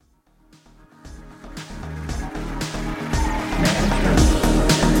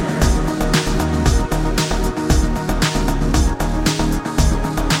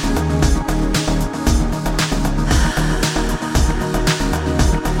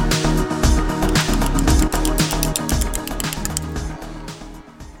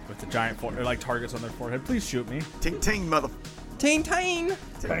targets on their forehead. Please shoot me. Ting ting, mother. Ting tang.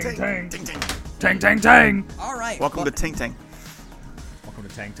 Ting ting. Ting ting. Tang tang tang. All right. Welcome to Ting Ting. Welcome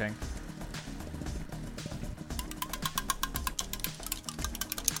to Tang Tang.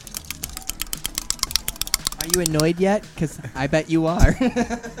 Are you annoyed yet? Because I bet you are.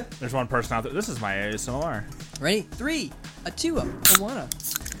 There's one person out there. This is my ASMR. Ready? 3, a 2, a 1.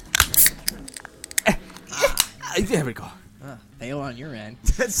 There we go. Fail on your end.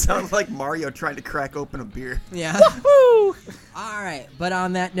 That sounds like Mario trying to crack open a beer. Yeah. Woo! All right. But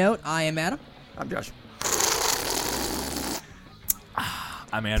on that note, I am Adam. I'm Josh.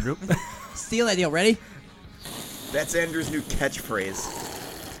 I'm Andrew. Steal that deal. Ready? That's Andrew's new catchphrase.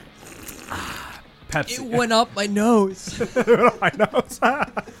 Pepsi. It went up my nose. I know.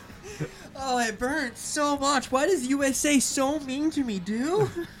 Oh, it burns so much. Why does USA so mean to me, dude?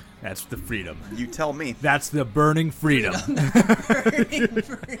 That's the freedom. You tell me. That's the burning freedom.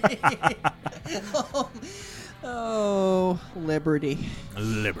 Oh, liberty.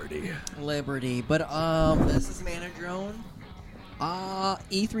 Liberty. But this is Mana Drone.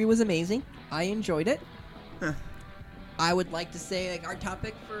 E3 was amazing. I enjoyed it. Huh. I would like to say our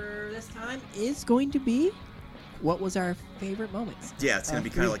topic for this time is going to be what was our favorite moments. Yeah, it's going to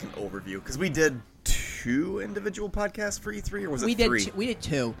be kind of like an overview. Because we did 2 individual podcasts for E3, or was it 3? We did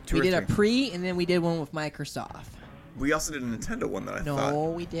 2. Two We or did a three? pre, and then we did one with Microsoft. We also did a Nintendo one that I thought. No,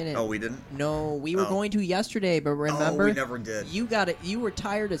 we didn't. Oh, we didn't? No, we were Oh. going to yesterday, but remember, Oh, we never did. you got it. You were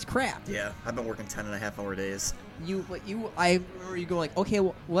tired as crap. Yeah, I've been working 10.5-hour days. I remember you go like, okay,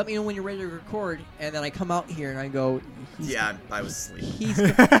 well, let me know when you're ready to record, and then I come out here and I go, Yeah, I was asleep.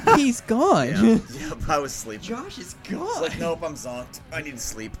 he's gone. Yeah, I was asleep. Josh is It's gone. like, nope, I'm zonked. I need to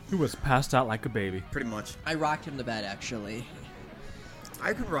sleep. Who was passed out like a baby. Pretty much. I rocked him to bed actually.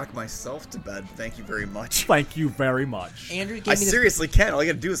 I could rock myself to bed. Thank you very much. Thank you very much. Andrew gave I me this. seriously can. All I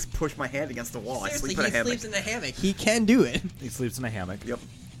gotta do is push my hand against the wall. Seriously, I sleep in a he hammock. sleeps in the hammock. He can do it. He sleeps in a hammock. Yep.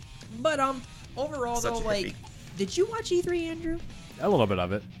 But overall Such though, a like, hippie. did you watch E3, Andrew? A little bit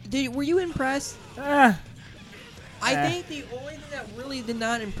of it. Were you impressed? Eh. I think the only thing that really did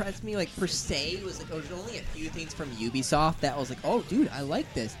not impress me, like, per se, was, like, there was only a few things from Ubisoft that was like, oh, dude, I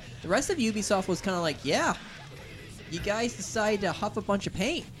like this. The rest of Ubisoft was kind of like, yeah, you guys decided to huff a bunch of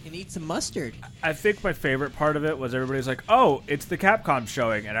paint and eat some mustard. I think my favorite part of it was everybody's like, oh, it's the Capcom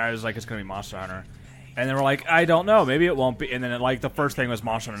showing. And I was like, it's going to be Monster Hunter. And they were like, I don't know. Maybe it won't be. And then, the first thing was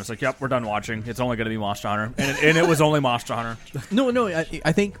Monster Hunter. It's like, yep, we're done watching. It's only going to be Monster Hunter. And it was only Monster Hunter. No, I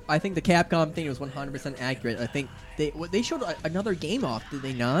think the Capcom thing was 100% accurate. I think they showed another game off, did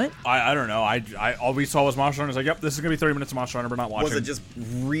they not? I don't know. All we saw was Monster Hunter. It's like, yep, this is going to be 30 minutes of Monster Hunter. We're not watching. Was it just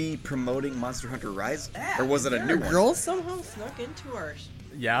re-promoting Monster Hunter Rise? Or was it a new one? Girls somehow snuck into our...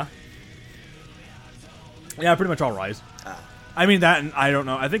 Yeah. Yeah, pretty much all Rise. Ah. I mean, that, and I don't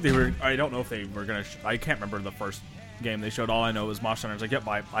know. I think they were, I don't know if they were going to, I can't remember the first game they showed. All I know was Monster Hunter. It's like, yep,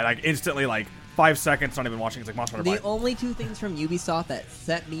 bye. I instantly, 5 seconds, not even watching. It's like Monster Hunter, The bye. only 2 things from Ubisoft that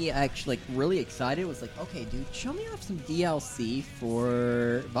set me actually really excited was like, okay, dude, show me off some DLC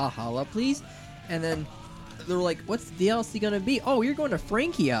for Valhalla, please. And then they were like, what's the DLC going to be? Oh, you're going to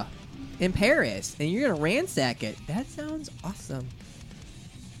Francia in Paris, and you're going to ransack it. That sounds awesome.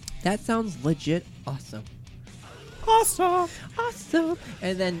 That sounds legit awesome. Awesome.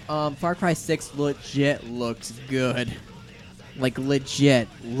 And then Far Cry 6 legit looks good. Like, legit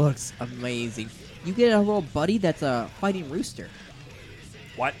looks amazing. You get a little buddy that's a fighting rooster.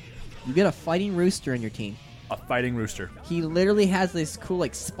 What? You get a fighting rooster in your team. A fighting rooster. He literally has this cool,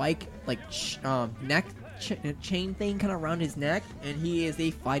 spike, neck chain thing kind of around his neck, and he is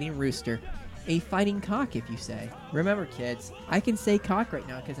a fighting rooster. A fighting cock, if you say. Remember, kids, I can say cock right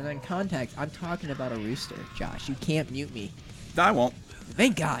now because I'm in context. I'm talking about a rooster, Josh. You can't mute me. I won't.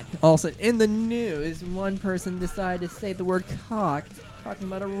 Thank God. Also, in the news, one person decided to say the word cock, talking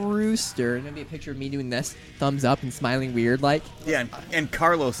about a rooster. And there'll be a picture of me doing this, thumbs up and smiling weird like. Yeah, and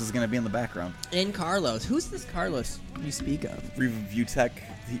Carlos is going to be in the background. And Carlos. Who's this Carlos you speak of? Review Tech.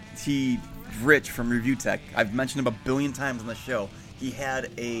 He Rich from Review Tech. I've mentioned him a billion times on the show. He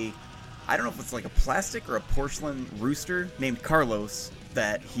had I don't know if it's like a plastic or a porcelain rooster named Carlos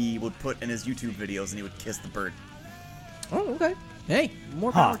that he would put in his YouTube videos, and he would kiss the bird. Oh, okay. Hey,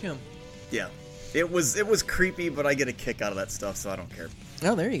 more power to him. Yeah. It was creepy, but I get a kick out of that stuff, so I don't care.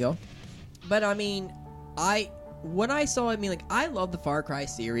 Oh, there you go. But I mean, when I saw it, I love the Far Cry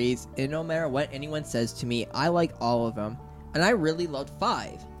series, and no matter what anyone says to me, I like all of them. And I really loved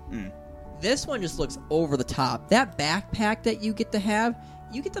 5. This one just looks over the top. That backpack that you get to have,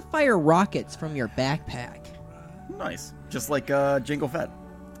 you get to fire rockets from your backpack. Nice. Just like Jango Fett.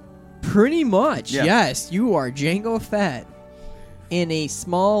 Pretty much, Yeah. yes. You are Jango Fett. in a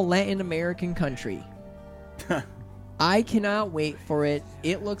small Latin American country. I cannot wait for it.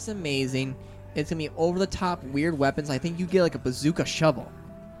 It looks amazing. It's going to be over-the-top weird weapons. I think you get like a bazooka shovel.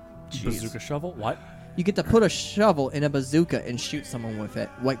 Bazooka shovel? What? You get to put a shovel in a bazooka and shoot someone with it.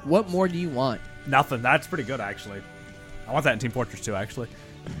 Like, what more do you want? Nothing. That's pretty good, actually. I want that in Team Fortress 2, actually.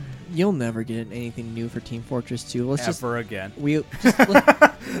 You'll never get anything new for Team Fortress 2. Let's Ever again.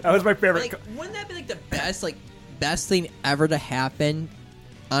 That was my favorite. Wouldn't that be like the best thing ever to happen?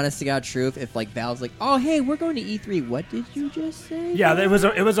 Honest to God truth, if like Valve's like, oh hey, we're going to E3. What did you just say? Yeah, it was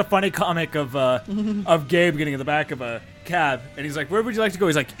a funny comic of Gabe getting in the back of a cab, and he's like, "Where would you like to go?"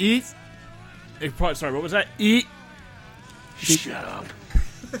 He's like, "Eat." Sorry, what was that? Eat. Shut up.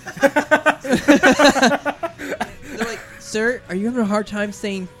 They're like, sir, are you having a hard time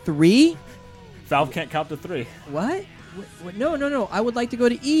saying 3? Valve can't count to 3. What? No. I would like to go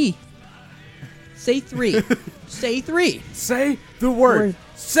to E. Say 3. Say 3. Say the word.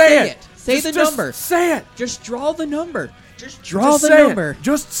 Say it. Say the just number. Say it. Just draw the number. Just Draw the say number. It.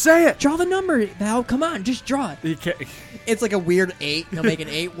 Just say it. Draw the number, Val. Come on, just draw it. You can't. It's like a weird 8. You'll make an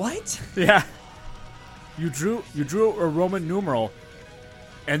 8. What? Yeah. You drew a Roman numeral,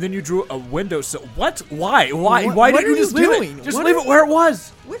 and then you drew a window. So what? Why? Why what didn't you just leave doing? it? Just leave it where it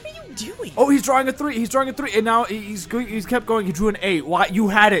was. What are you doing? Oh, he's drawing a 3. He's drawing a 3, and now he's kept going. He drew an 8. Why? You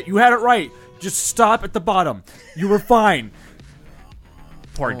had it. You had it right. Just stop at the bottom. You were fine.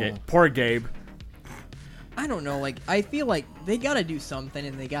 Poor Gabe. I don't know. Like, I feel like they gotta do something,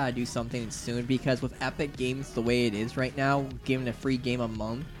 and they gotta do something soon, because with Epic Games the way it is right now, giving a free game a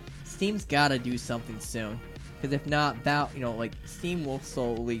month, Steam's gotta do something soon. Because if not, Steam will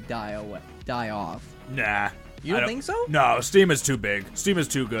slowly die off. Nah. You don't think so? No, Steam is too big. Steam is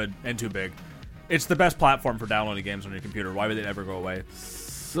too good and too big. It's the best platform for downloading games on your computer. Why would they ever go away?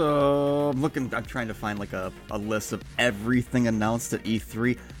 So I'm trying to find like a list of everything announced at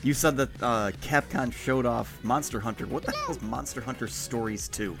E3. You said that Capcom showed off Monster Hunter. What the hell is Monster Hunter Stories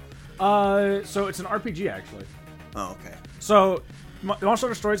 2? So it's an RPG actually. Oh, okay. So Monster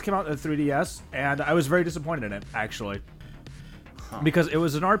Hunter Stories came out in 3DS, and I was very disappointed in it actually. Because it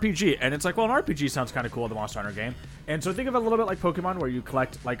was an RPG, and it's like, well, an RPG sounds kind of cool, the Monster Hunter game. And so think of it a little bit like Pokemon, where you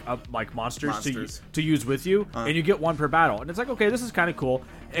collect like monsters. To use with you, and you get one per battle. And it's like, okay, this is kind of cool,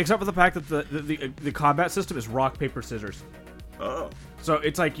 except for the fact that the combat system is rock, paper, scissors. Oh. So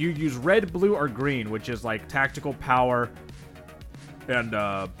it's like you use red, blue, or green, which is like tactical, power, and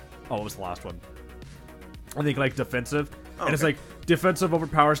what was the last one? I think like defensive. Oh, and it's like defensive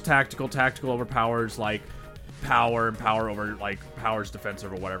overpowers tactical, tactical overpowers like power, and power over like power's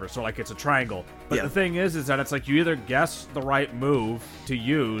defensive or whatever. So like it's a triangle. But the thing is that it's like you either guess the right move to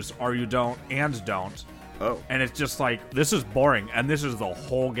use or you don't and don't. Oh. And it's just like, this is boring, and this is the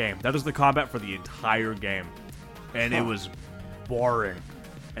whole game. That is the combat for the entire game. And it was boring.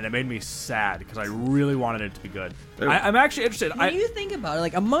 And it made me sad because I really wanted it to be good. I'm actually interested. When you think about it,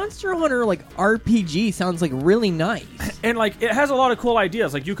 like a Monster Hunter like RPG sounds like really nice. And like it has a lot of cool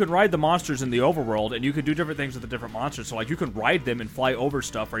ideas. Like you can ride the monsters in the overworld, and you can do different things with the different monsters. So like you can ride them and fly over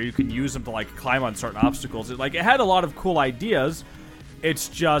stuff, or you can use them to like climb on certain obstacles. It had a lot of cool ideas. It's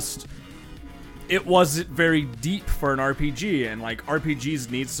just it wasn't very deep for an RPG, and like RPGs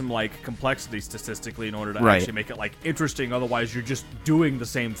need some like complexity statistically in order to actually make it like interesting. Otherwise, you're just doing the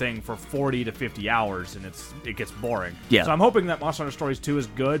same thing for 40 to 50 hours, and it gets boring. Yeah. So I'm hoping that Monster Hunter Stories 2 is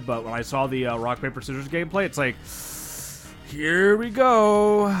good, but when I saw the rock paper scissors gameplay, it's like, here we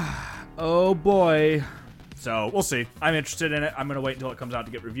go. Oh boy. So we'll see. I'm interested in it. I'm gonna wait until it comes out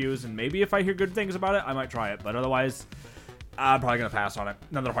to get reviews, and maybe if I hear good things about it, I might try it. But otherwise, I'm probably gonna pass on it.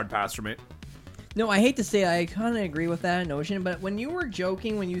 Another hard pass for me. No, I hate to say it, I kind of agree with that notion, but when you were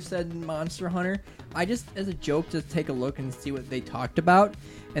joking when you said Monster Hunter, I just, as a joke, just take a look and see what they talked about,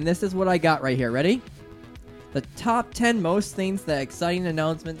 and this is what I got right here. Ready? The top 10 most things that exciting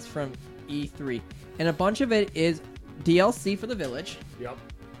announcements from E3, and a bunch of it is DLC for the Village. Yep.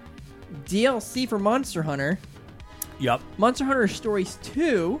 DLC for Monster Hunter. Yep. Monster Hunter Stories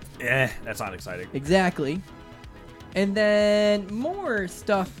 2. That's not exciting. Exactly. And then more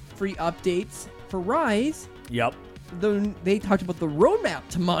stuff, free updates for Rise. Yep. They talked about the roadmap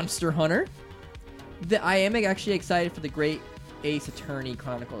to Monster Hunter. I am actually excited for the Great Ace Attorney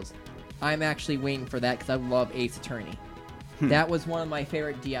Chronicles. I'm actually waiting for that because I love Ace Attorney. That was one of my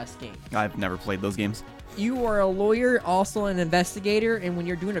favorite DS games. I've never played those games. You are a lawyer, also an investigator, and when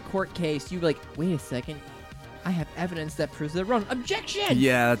you're doing a court case, you're like, wait a second, I have evidence that proves they're wrong. Objection!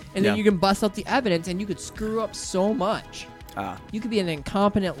 Yeah. And then you can bust out the evidence, and you could screw up so much. You could be an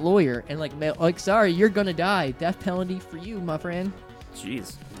incompetent lawyer, and like, sorry, you're gonna die. Death penalty for you, my friend.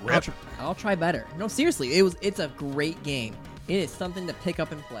 Jeez. I'll try better. No, seriously, it's a great game. It is something to pick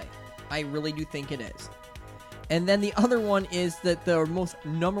up and play. I really do think it is. And then the other one is that the most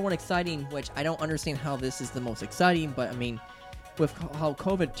number one exciting, which I don't understand how this is the most exciting, but I mean, with how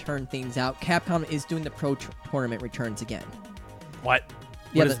COVID turned things out, Capcom is doing the Pro Tournament returns again. What?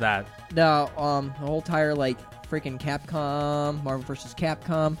 Yeah, What is that? The whole entire like freaking Capcom, Marvel vs.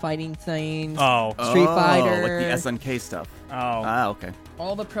 Capcom fighting things. Oh. Street Fighter. like the SNK stuff. Oh. Ah, okay.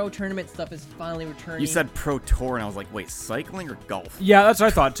 All the Pro Tournament stuff is finally returning. You said Pro Tour, and I was like, wait, cycling or golf? Yeah, that's what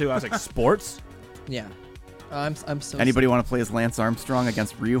I thought too. I was like, sports? Yeah. I'm so. Anybody want to play as Lance Armstrong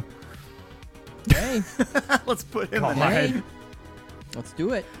against Ryu? Hey, Let's put him Come in on. there. hey, let's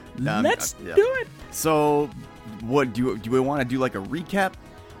do it. Let's Yeah. do it. So, what do we want to do? Like a recap?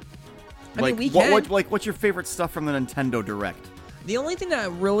 I mean, we what, can. what's your favorite stuff from the Nintendo Direct? The only thing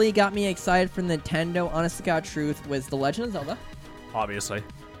that really got me excited from Nintendo, honest to God truth, was The Legend of Zelda. Obviously.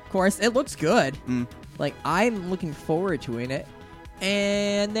 Of course, it looks good. Mm. Like, I'm looking forward to it.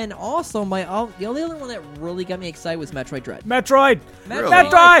 And then also, the only other one that really got me excited was Metroid Dread. Metroid! Really?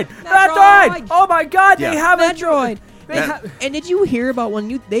 Metroid! Metroid! Oh my god, they have Metroid! They That- ha- And did you hear about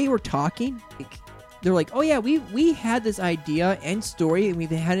when they were talking? They're like, oh yeah, we had this idea and story, and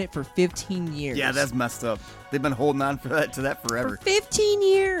we've had it for 15 years. Yeah, that's messed up. They've been holding on to that for forever. 15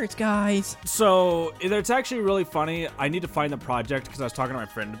 years, guys. So it's actually really funny. I need to find the project because I was talking to my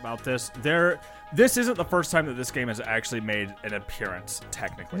friend about this. This isn't the first time that this game has actually made an appearance,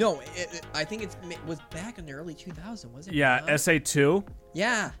 technically. No, I think it was back in the early 2000s, was it? Yeah, not? SA2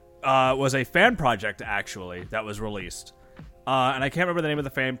 Yeah. was a fan project, actually, that was released. And I can't remember the name of the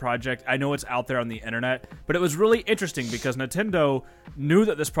fan project. I know it's out there on the internet, but it was really interesting because Nintendo knew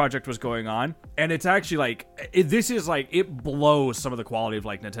that this project was going on, and it's actually it blows some of the quality of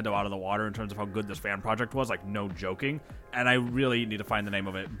like Nintendo out of the water in terms of how good this fan project was. Like, no joking. And I really need to find the name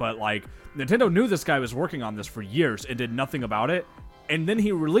of it. But like, Nintendo knew this guy was working on this for years and did nothing about it. And then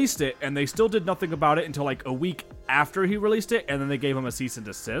he released it, and they still did nothing about it until like a week after he released it, and then they gave him a cease and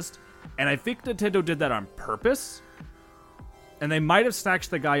desist. And I think Nintendo did that on purpose. And they might have snatched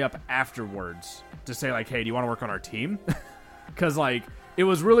the guy up afterwards to say, like, hey, do you want to work on our team? Because, like, it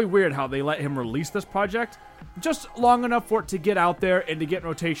was really weird how they let him release this project just long enough for it to get out there and to get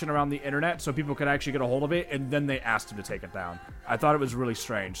rotation around the internet so people could actually get a hold of it, and then they asked him to take it down. I thought it was really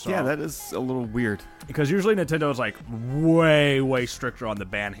strange. So, Yeah, that is a little weird. because usually Nintendo's, like, way, way stricter on the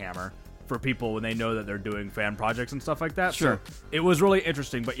ban hammer for people when they know that they're doing fan projects and stuff like that. Sure. So it was really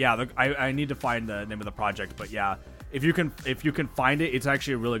interesting. But, yeah, I need to find the name of the project. But, yeah. If you can find it, it's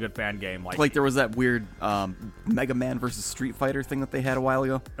actually a really good fan game. Like there was that weird Mega Man versus Street Fighter thing that they had a while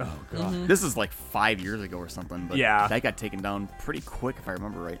ago. Oh god. This is like 5 years ago or something. But Yeah. that got taken down pretty quick if I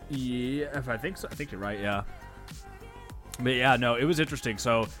remember right. Yeah, if I think so, I think you're right. Yeah. But yeah, no, it was interesting.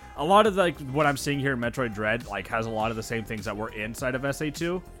 So a lot of like what I'm seeing here in Metroid Dread like has a lot of the same things that were inside of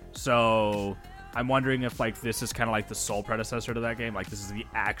SA2. So I'm wondering if like this is kind of like the sole predecessor to that game. Like this is the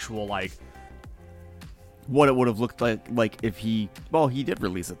actual like. What it would have looked like if he did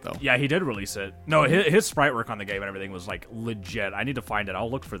release it though. Yeah, he did release it. No, his sprite work on the game and everything was like legit. I need to find it. I'll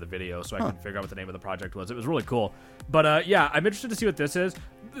look for the video so I can figure out what the name of the project was. It was really cool. But yeah, I'm interested to see what this is.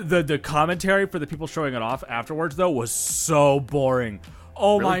 The commentary for the people showing it off afterwards though was so boring.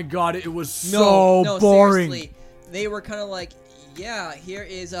 Oh Really? my god, it was so boring. Seriously. They were kind of like, yeah, here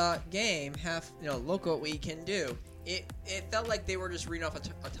is a game. Look what we can do. It felt like they were just reading off a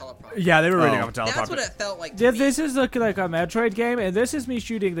teleprompter. Yeah, they were reading Oh. off a teleprompter. That's what it felt like to Yeah, me. this is looking like a Metroid game, and this is me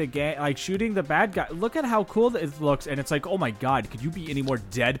shooting the game, like shooting the bad guy. Look at how cool it looks, and it's like, oh my god, could you be any more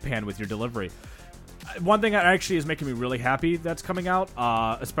deadpan with your delivery? One thing that actually is making me really happy that's coming out,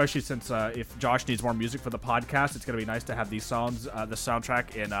 especially since if Josh needs more music for the podcast, it's going to be nice to have these songs, the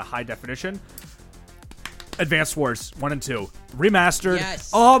soundtrack in high definition. Advanced Wars 1 and 2 remastered. Yes.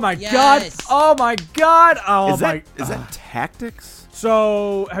 Oh my god. Yes. Oh my god. Oh Is my. that Tactics?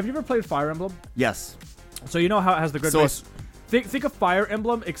 So, have you ever played Fire Emblem? Yes. So you know how it has the grid So base. Think of Fire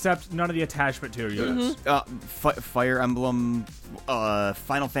Emblem, except none of the attachment to your units. Fire Emblem,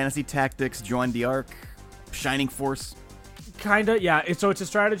 Final Fantasy Tactics, Join the Arc, Shining Force. Kinda, yeah. So it's a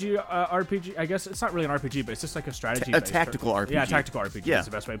strategy RPG. I guess it's not really an RPG, but it's just like a strategy. A tactical RPG. Yeah, tactical RPG Yeah. is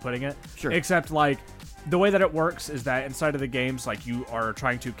the best way of putting it. Sure. Except like the way that it works is that inside of the games, like you are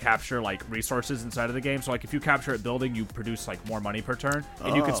trying to capture like resources inside of the game. So like if you capture a building, you produce like more money per turn,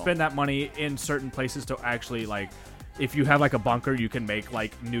 and you can Oh. spend that money in certain places to actually like. if you have like a bunker, you can make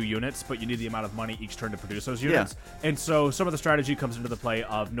like new units, but you need the amount of money each turn to produce those units. And so some of the strategy comes into the play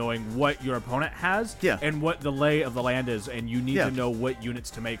of knowing what your opponent has and what the lay of the land is, and you need to know what units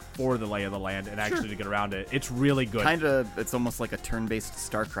to make for the lay of the land and actually to get around it. It's really good. Kind of, it's almost like a turn-based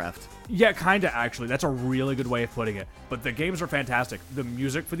StarCraft. Yeah, kind of actually. That's a really good way of putting it. But the games are fantastic. The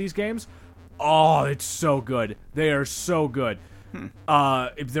music for these games, oh, it's so good. They are so good.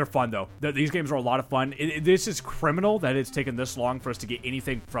 They're fun though. These games are a lot of fun. This is criminal that it's taken this long for us to get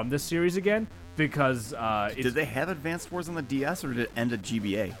anything from this series again, because did they have Advanced Wars on the DS, or did it end at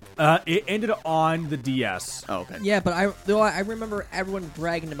GBA? It ended on the DS. Oh, okay. Yeah, but I remember everyone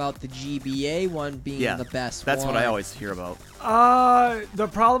bragging about the GBA one being the best. That's what I always hear about. The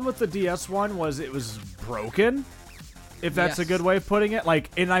problem with the DS one was it was broken, if that's a good way of putting it. Like,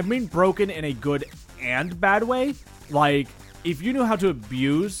 and I mean broken in a good and bad way. Like, if you knew how to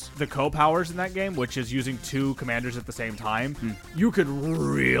abuse the co-powers in that game, which is using 2 commanders at the same time, you could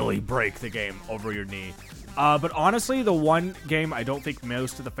really break the game over your knee. But honestly, the one game I don't think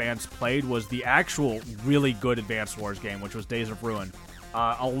most of the fans played was the actual really good Advanced Wars game, which was Days of Ruin.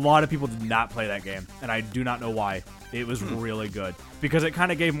 A lot of people did not play that game, and I do not know why. It was really good, because it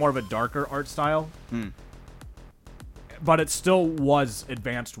kind of gave more of a darker art style. But it still was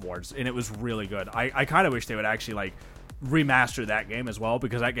Advanced Wars, and it was really good. I kind of wish they would actually, like, remaster that game as well,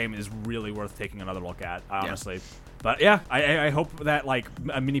 because that game is really worth taking another look at, honestly. But yeah, I hope that like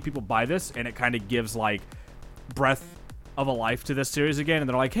many people buy this and it kind of gives like breath of a life to this series again, and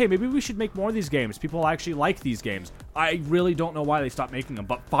they're like, hey, maybe we should make more of these games. People actually like these games. I really don't know why they stopped making them,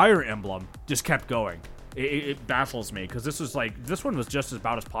 but Fire Emblem just kept going. It baffles me, because this one was just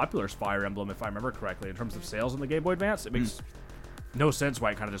about as popular as Fire Emblem, if I remember correctly, in terms of sales in the Game Boy Advance. It makes no sense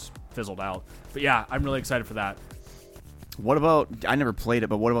why it kind of just fizzled out. But yeah, I'm really excited for that. What about, I never played it,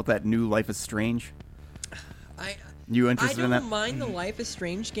 but what about that new Life is Strange? You interested in that? I don't mind the Life is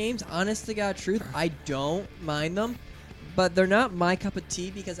Strange games. Honest to God truth, I don't mind them. But they're not my cup of tea,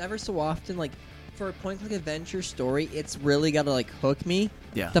 because ever so often, like, for a point-click adventure story, it's really got to, like, hook me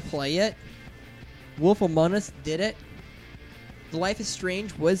to play it. Wolf Among Us did it. The Life is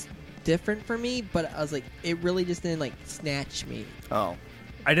Strange was different for me, but I was like, it really just didn't, like, snatch me. Oh.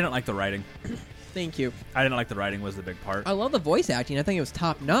 I didn't like the writing. Thank you. I didn't like the writing was the big part. I love the voice acting. I think it was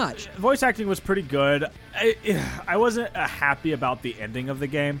top-notch. Voice acting was pretty good. I wasn't happy about the ending of the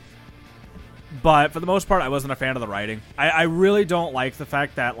game, but for the most part, I wasn't a fan of the writing. I really don't like the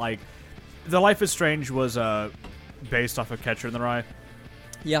fact that, like, The Life is Strange was based off of Catcher in the Rye.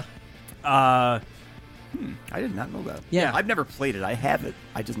 Yeah. I did not know that. Yeah. I've never played it. I have it.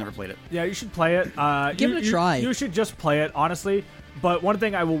 I just never played it. Yeah, you should play it. Give it a try. You should just play it, honestly. But one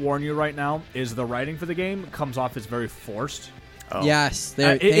thing I will warn you right now is the writing for the game comes off as very forced. Oh. Yes,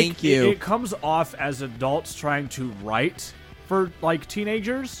 thank you. It comes off as adults trying to write for, like,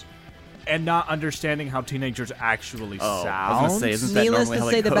 teenagers and not understanding how teenagers actually sound. I was going to say, isn't that Needless normally to how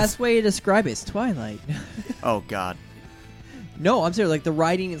say, that the goes? best way to describe it is Twilight. Oh, God. No, I'm serious. Like, the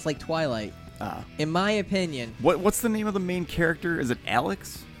writing is like Twilight. In my opinion. What's the name of the main character? Is it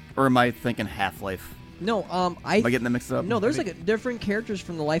Alex? Or am I thinking Half-Life? No, Am I getting that mixed up? No, there's like different characters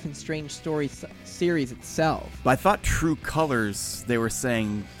from the Life and Strange story series itself. But I thought True Colors, they were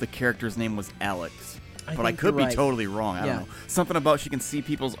saying the character's name was Alex. But I could be totally wrong. I don't know. Something about she can see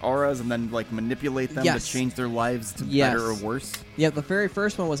people's auras and then like manipulate them to change their lives to better or worse. Yeah, the very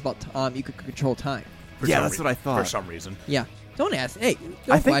first one was about you could control time. That's what I thought. For some reason. Yeah. Don't ask. Hey,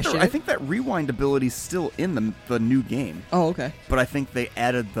 don't question it. I think that rewind ability's still in the new game. Oh, okay. But I think they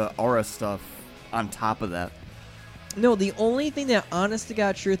added the aura stuff on top of that. No, the only thing that, honest to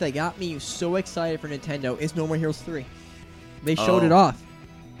God truth, that got me so excited for Nintendo is No More Heroes 3. They showed it off.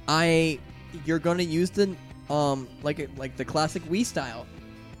 You're gonna use the like the classic Wii style,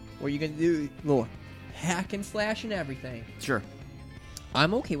 where you can do little hack and slash and everything. Sure.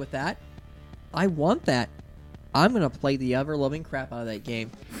 I'm okay with that. I want that. I'm gonna play the ever-loving crap out of that game,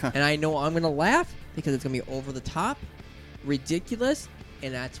 and I know I'm gonna laugh because it's gonna be over the top, ridiculous.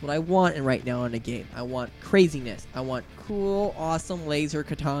 And that's what I want right now in a game. I want craziness. I want cool, awesome laser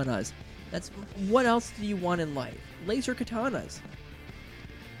katanas. That's what else do you want in life? Laser katanas.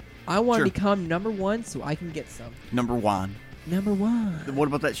 I want to become number 1 so I can get some. Number 1. Number 1. What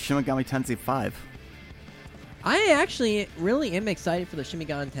about that Shin Megami Tensei 5? I actually really am excited for the Shin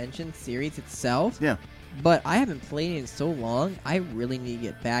Megami Tensei series itself. Yeah. But I haven't played it in so long, I really need to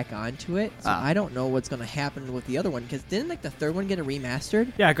get back onto it. So I don't know what's going to happen with the other one. Because didn't like the third one get a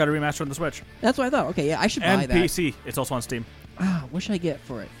remastered? Yeah, I got a remaster on the Switch. That's what I thought. Okay, yeah, I should buy that. And PC. It's also on Steam. What should I get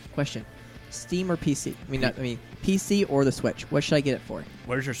for it? Question. Steam or PC? I mean, PC or the Switch. What should I get it for?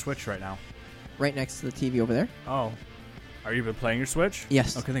 Where's your Switch right now? Right next to the TV over there. Oh. Are you been playing your Switch?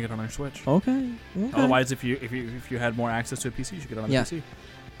 Yes. Okay, then get it on your Switch. Okay. Otherwise, if you had more access to a PC, you should get it on the PC.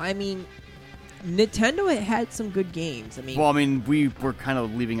 I mean, Nintendo had some good games. I mean, Well, I mean, we were kind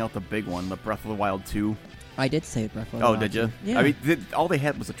of leaving out the big one, the Breath of the Wild 2. I did say Breath of the Wild. Oh, did you? Yeah. I mean, all they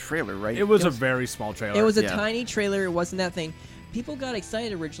had was a trailer, right? It was a very small trailer. It was a Yeah. tiny trailer. It wasn't that thing. People got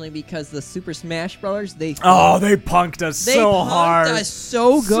excited originally because the Super Smash Brothers. They punked us they so punked hard. us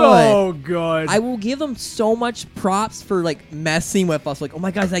so good. So good. I will give them so much props for like messing with us. Like, oh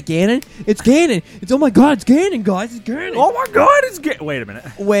my god, is that Ganon? It's Ganon. It's oh my god, it's Ganon, guys. It's Ganon. Oh my god, wait a minute.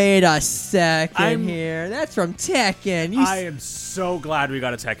 Wait a 2nd I'm- here. That's from Tekken. I am so glad we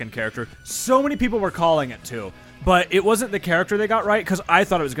got a Tekken character. So many people were calling it too. But it wasn't the character they got right, because I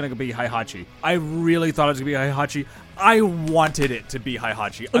thought it was going to be Heihachi. I really thought it was going to be Heihachi. I wanted it to be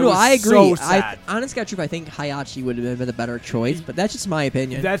Heihachi. Oh, no, was I agree. so sad. Honest God truth, I think Hayachi would have been the better choice, but that's just my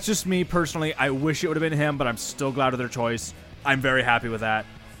opinion. That's just me personally. I wish it would have been him, but I'm still glad of their choice. I'm very happy with that.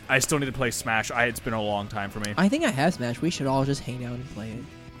 I still need to play Smash. It's been a long time for me. I think I have Smash. We should all just hang out and play it.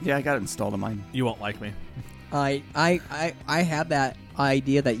 Yeah, I got it installed on mine. You won't like me. I have that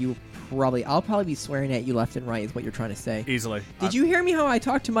idea that I'll probably be swearing at you left and right is what you're trying to say. Easily. Did you hear me how I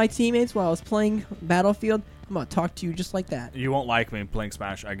talked to my teammates while I was playing Battlefield? I'm going to talk to you just like that. You won't like me playing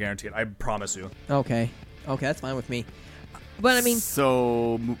Smash. I guarantee it. I promise you. Okay, that's fine with me. But I mean,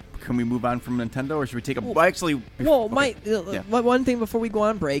 So, can we move on from Nintendo, or should we take a... Well, actually... well, okay. one thing before we go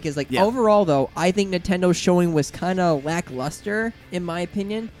on break is, like, Yeah. overall, though, I think Nintendo's showing was kind of lackluster, in my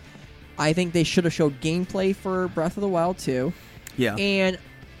opinion. I think they should have showed gameplay for Breath of the Wild 2. Yeah. And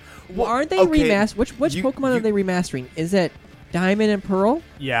Well, aren't they okay, Which Pokemon are they remastering? Is it Diamond and Pearl?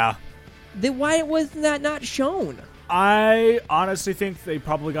 Yeah. Then why was that not shown? I honestly think they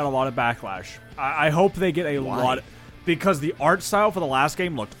probably got a lot of backlash. I hope they get a Why? lot... Because the art style for the last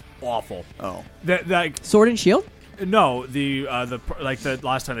game looked awful. Oh. Like Sword and Shield? no, the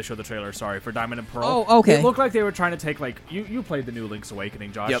last time they showed the trailer, sorry, for Diamond and Pearl. Oh, okay. It looked like they were trying to take, like, you played the new Link's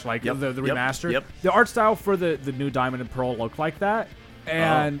Awakening, Josh, Yep, like yep, the yep, remaster. yep. The art style for the new Diamond and Pearl looked like that.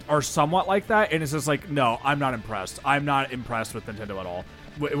 And or somewhat like that, and it's just like, no, I'm not impressed. I'm not impressed with Nintendo at all,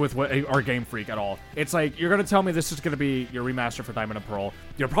 with or Game Freak at all. It's like, you're gonna tell me this is gonna be your remaster for Diamond and Pearl.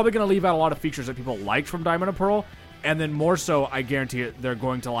 You're probably gonna leave out a lot of features that people liked from Diamond and Pearl, and then more so, I guarantee it, they're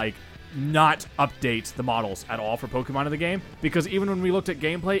going to like not update the models at all for Pokemon in the game, because even when we looked at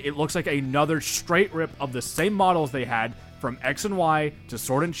gameplay, it looks like another straight rip of the same models they had from X and Y to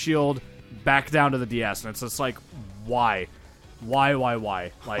Sword and Shield back down to the DS, and it's just like, why? Why?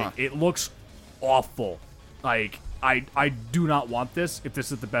 Like, it looks awful. Like, I do not want this if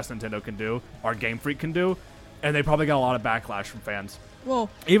this is the best Nintendo can do, or Game Freak can do, and they probably got a lot of backlash from fans. Well,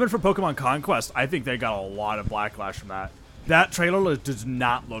 Even for Pokemon Conquest, I think they got a lot of backlash from that. That trailer does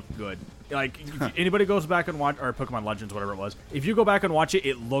not look good. Like, if anybody goes back and watch, or Pokemon Legends, whatever it was, if you go back and watch it,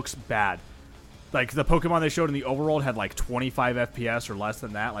 it looks bad. Like, the Pokemon they showed in the overworld had like 25 FPS or less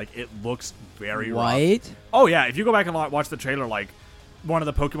than that. Like, it looks very rough. right? Oh yeah, if you go back and watch the trailer, like one of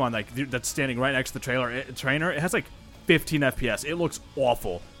the Pokemon like that's standing right next to the trainer, it has like 15 FPS. It looks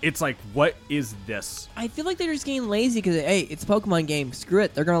awful. It's like, what is this? I feel like they're just getting lazy because, hey, it's a Pokemon game. Screw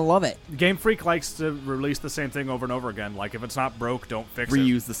it. They're going to love it. Game Freak likes to release the same thing over and over again. Like, if it's not broke, don't fix it.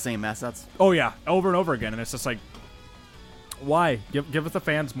 Reuse the same assets. Oh yeah, over and over again, and it's just like, why? Give us the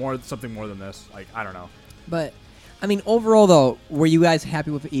fans something more than this. Like, I don't know. But, I mean, overall, though, were you guys happy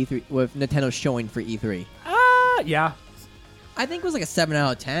with E3, with Nintendo showing for E3? Yeah. I think it was like a 7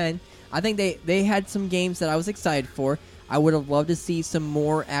 out of 10. I think they had some games that I was excited for. I would have loved to see some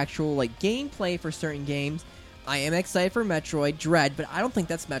more actual like gameplay for certain games. I am excited for Metroid Dread, but I don't think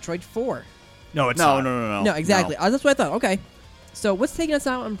that's Metroid 4. No, it's No, not. no. No, exactly. That's what I thought. Okay. So what's taking us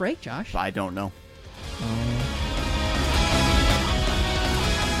out on break, Josh? I don't know.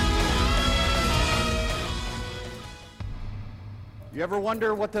 You ever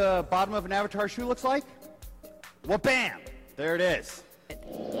wonder what the bottom of an Avatar shoe looks like? Well, bam! There it is.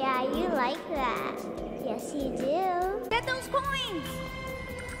 Yeah, you like that. Yes, you do. Get those coins!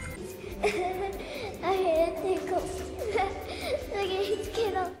 I hate tickles. Look at his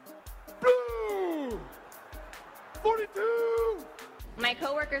kiddo. Blue! 42! My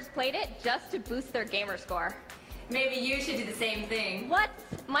coworkers played it just to boost their gamer score. Maybe you should do the same thing. What?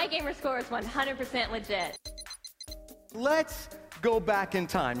 My gamer score is 100% legit. Let's go back in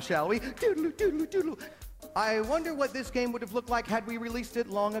time, shall we? Doodle, doodle, doodle. I wonder what this game would have looked like had we released it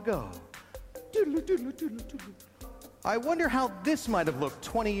long ago. Doodle, doodle, doodle, doodle. I wonder how this might have looked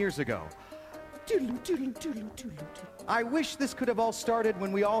 20 years ago. Doodle, doodle, doodle, doodle, doodle. I wish this could have all started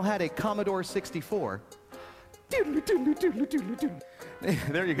when we all had a Commodore 64. Doodle, doodle, doodle, doodle, doodle.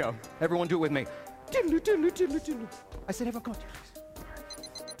 There you go. Everyone do it with me. I said have a cocktail, please.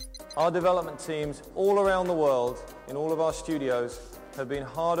 Our development teams all around the world, in all of our studios, have been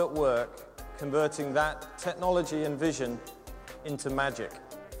hard at work converting that technology and vision into magic.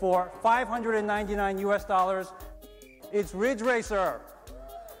 For $599 US, it's Ridge Racer.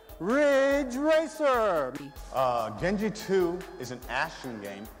 Ridge Racer! Genji 2 is an action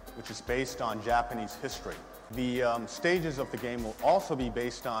game which is based on Japanese history. The stages of the game will also be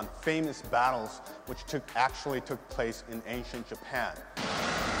based on famous battles which actually took place in ancient Japan.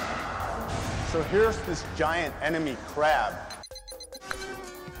 So here's this giant enemy crab.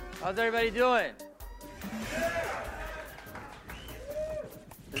 How's everybody doing?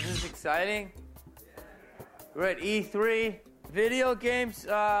 This is exciting. We're at E3. Video games,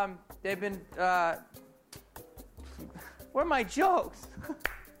 they've been, where are my jokes?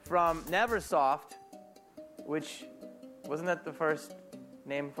 From Neversoft, which, wasn't that the first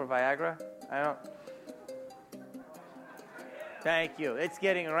name for Viagra? I don't. Thank you. It's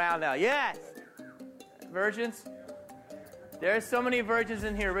getting around now. Yes! Virgins? There's so many virgins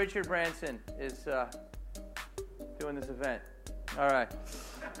in here. Richard Branson is doing this event. All right.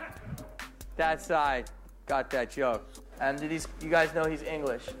 That side got that joke. And you guys know he's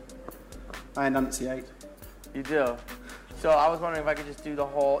English? I enunciate. You do? So I was wondering if I could just do the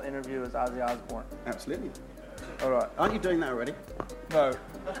whole interview as Ozzy Osbourne. Absolutely. All right. Aren't you doing that already? No.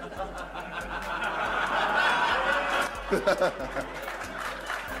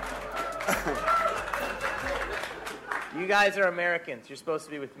 You guys are Americans. You're supposed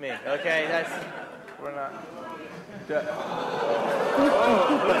to be with me. Okay? We're not.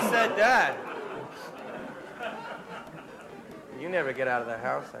 Oh, who said that? You never get out of the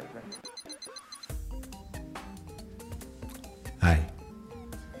house, I think. Hi.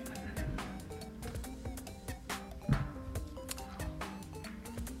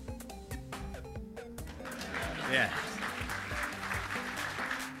 Yeah.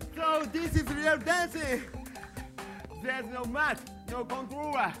 So this is real dancing. There's no mat, no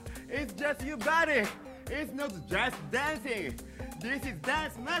controller. It's just your body. It's not just dancing. This is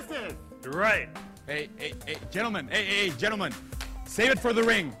Dance Masters. You're right. Hey, gentlemen. Hey, gentlemen. Save it for the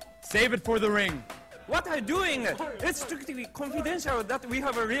ring. Save it for the ring. What are you doing? It's strictly confidential that we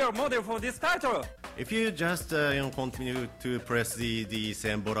have a real model for this title. If you just continue to press the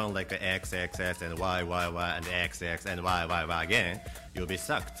same button like X, X, X, and Y, Y, Y, and X, X, and Y, Y, Y again, you'll be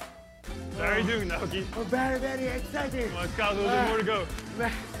sucked. How are you doing, Naoki? Oh, very, very exciting. Come on, Scott, a little bit more to go.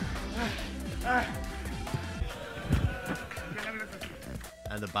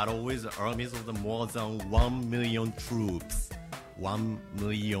 And the battle with armies of the more than 1 million troops. 1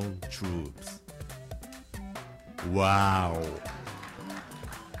 million troops. Wow.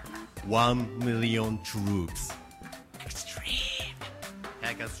 1 million troops. Extreme.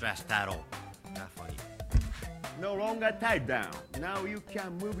 Hack and slash battle. Not funny. No longer tied down. Now you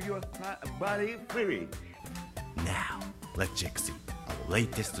can move your body freely. Now, let's check see our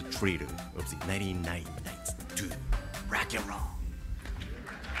latest trailer of the 99 Nights 2. Rock and roll.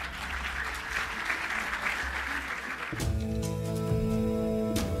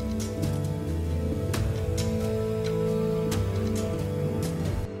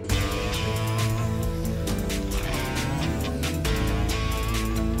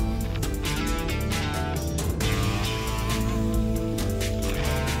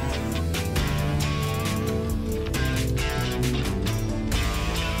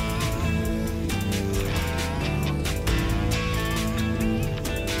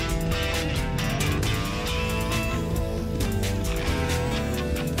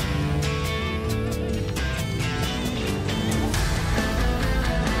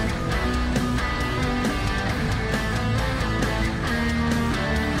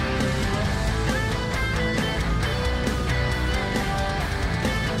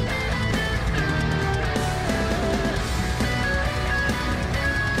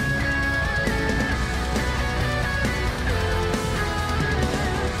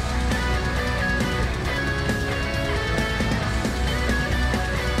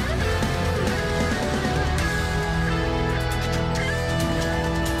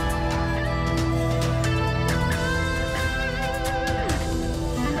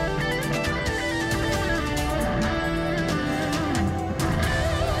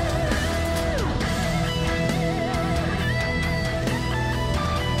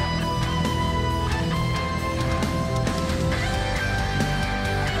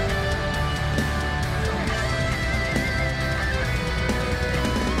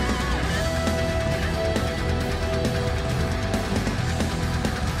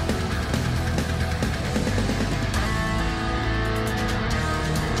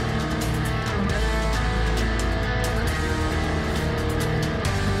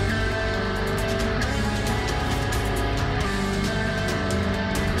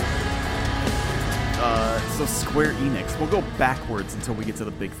 So Square Enix. We'll go backwards until we get to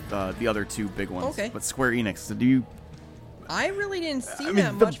the other two big ones. Okay. But Square Enix. So do you? I really didn't see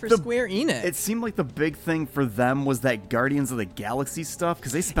that much for Square Enix. It seemed like the big thing for them was that Guardians of the Galaxy stuff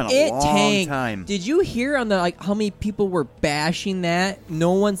because they spent a long time. Did you hear on the how many people were bashing that?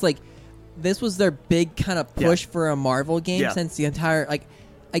 No one's this was their big kind of push for a Marvel game since the entire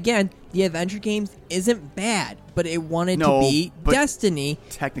again, the Avenger games isn't bad, but it wanted to be Destiny,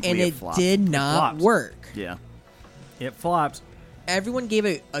 technically and it it flopped. did not work. Yeah, it flopped. Everyone gave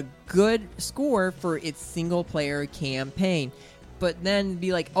it a good score for its single-player campaign, but then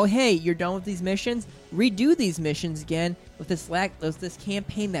be like, "Oh, hey, you're done with these missions. Redo these missions again with this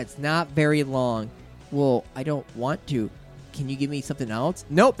campaign that's not very long." Well, I don't want to. Can you give me something else?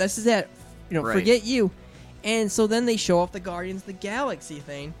 Nope, this is it. Forget you. And so then they show off the Guardians of the Galaxy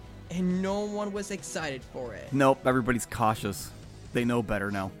thing, and no one was excited for it. Nope, everybody's cautious. They know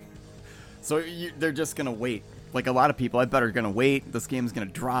better now. So they're just gonna wait. Like a lot of people, I bet are gonna wait. This game's gonna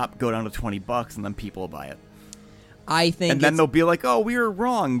drop, go down to $20, and then people will buy it. I think, and then they'll be like, "Oh, we were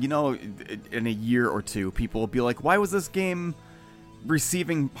wrong." In a year or two, people will be like, "Why was this game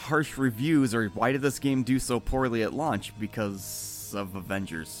receiving harsh reviews, or why did this game do so poorly at launch?" Because of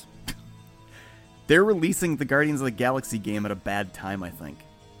Avengers. They're releasing the Guardians of the Galaxy game at a bad time, I think.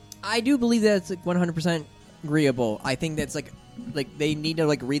 I do believe that's 100% agreeable. I think that's they need to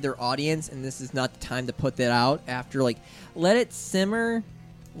read their audience, and this is not the time to put that out. After let it simmer,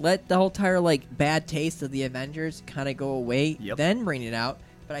 let the whole entire bad taste of the Avengers kind of go away, then bring it out.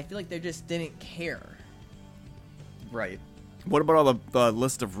 But I feel like they just didn't care. Right. What about all the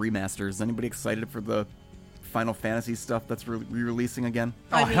list of remasters? Anybody excited for the Final Fantasy stuff that's re-releasing again?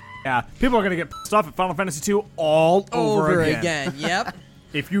 Yeah, people are gonna get pissed off at Final Fantasy II all over again. Yep.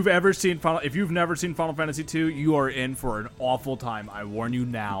 If you've never seen Final Fantasy II, you are in for an awful time. I warn you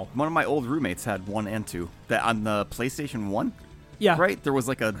now. One of my old roommates had 1 and 2 that on the PlayStation 1. Yeah, right. There was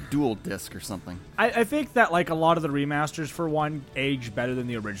a dual disc or something. I think that a lot of the remasters for one age better than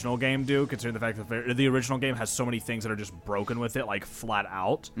the original game do, considering the fact that the original game has so many things that are just broken with it, flat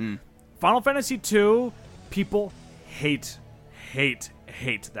out. Final Fantasy II, people hate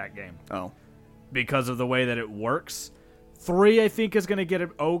that game. Oh. Because of the way that it works. 3, I think, is going to get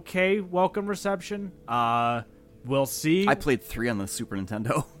an okay welcome reception. We'll see. I played 3 on the Super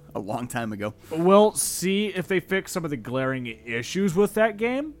Nintendo a long time ago. We'll see if they fix some of the glaring issues with that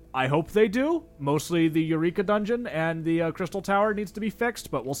game. I hope they do. Mostly the Eureka Dungeon and the Crystal Tower needs to be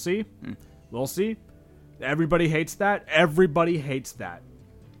fixed, but we'll see. We'll see. Everybody hates that.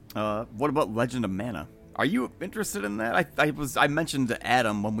 What about Legend of Mana? Are you interested in that? I mentioned to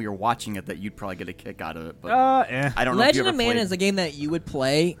Adam when we were watching it that you'd probably get a kick out of it, but I don't know. Legend of Mana is a game that you would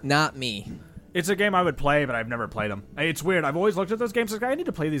play, not me. It's a game I would play, but I've never played them. It's weird. I've always looked at those games like, I need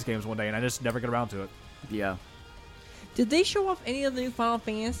to play these games one day, and I just never get around to it. Yeah. Did they show off any of the new Final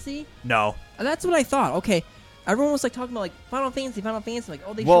Fantasy? No. That's what I thought. Okay. Everyone was talking about Final Fantasy.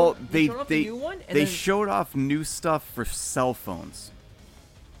 Oh, they showed off the new one? They showed off new stuff for cell phones.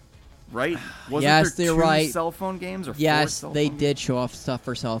 Right? Wasn't yes, there they're 2 right. cell phone games or 4 yes, cell they phone did show off stuff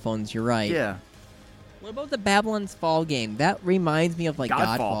for cell phones. You're right. Yeah. What about the Babylon's Fall game? That reminds me of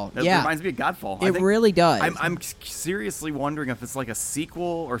Godfall. That reminds me of Godfall. It really does. I'm seriously wondering if it's a sequel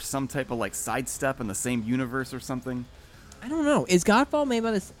or some type of sidestep in the same universe or something. I don't know. Is Godfall made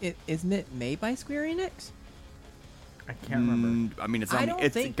by isn't it made by Square Enix? I can't remember. I mean,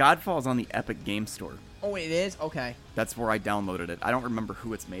 Godfall's on the Epic Game Store. Oh, it is? Okay. That's where I downloaded it. I don't remember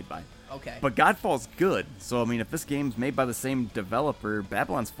who it's made by. Okay. But Godfall's good. So I mean, if this game's made by the same developer,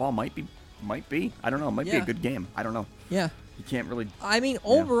 Babylon's Fall might be. I don't know. It might be a good game. I don't know. Yeah. You can't really. I mean,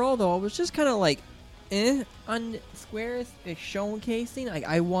 overall though, it was just kind of on Square's showcasing.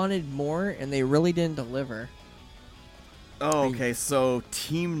 I wanted more, and they really didn't deliver. Oh, okay. So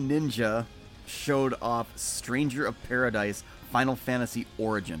Team Ninja showed off Stranger of Paradise Final Fantasy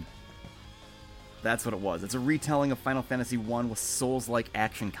Origin. That's what it was. It's a retelling of Final Fantasy 1 with Souls-like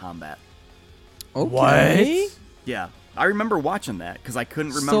action combat. Okay. What? Yeah. I remember watching that because I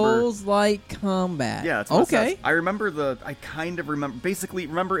couldn't remember. Souls-like combat. Yeah, that's what it says. I remember I kind of remember. Basically,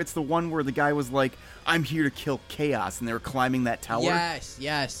 remember it's the one where the guy was like, "I'm here to kill chaos," and they were climbing that tower. Yes.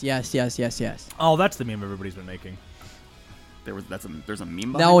 Oh, that's the meme everybody's been making. There's a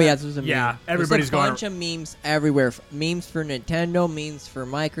meme. No, yes, there's a meme. Yeah, everybody's going. There's a bunch of memes everywhere. Memes for Nintendo, memes for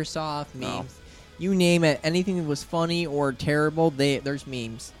Microsoft, memes. You name it. Anything that was funny or terrible, there's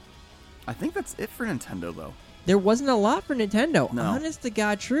memes. I think that's it for Nintendo, though. There wasn't a lot for Nintendo. No. Honest to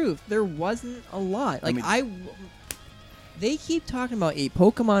God truth, there wasn't a lot. They keep talking about a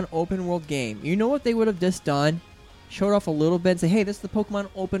Pokemon open world game. You know what they would have just done? Showed off a little bit and say, hey, this is the Pokemon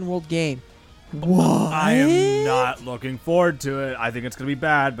open world game. What? I am not looking forward to it. I think it's going to be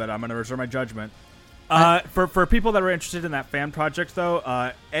bad, but I'm going to reserve my judgment. For people that are interested in that fan project, though,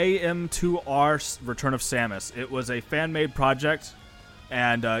 AM2R Return of Samus. It was a fan-made project,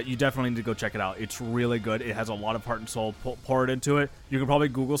 and you definitely need to go check it out. It's really good. It has a lot of heart and soul poured into it. You can probably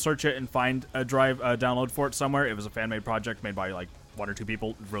Google search it and find a download for it somewhere. It was a fan-made project made by like 1 or 2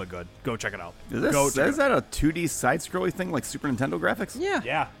 people. It's really good. Go check it out. Is that a 2D side-scrolling thing like Super Nintendo graphics? Yeah.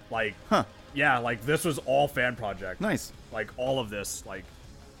 Yeah, like yeah, like this was all fan project. Nice. Like all of this, like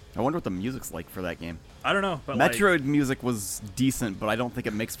I wonder what the music's like for that game. I don't know, but Metroid music was decent, but I don't think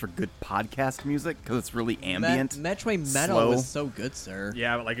it makes for good podcast music because it's really ambient. Metroid Metal slow. was so good, sir.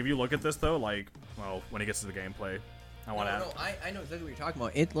 Yeah, but like if you look at this though, like well, when it gets to the gameplay, I want to. No, I know exactly what you're talking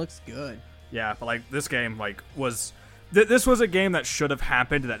about. It looks good. Yeah, but like this game, like was this was a game that should have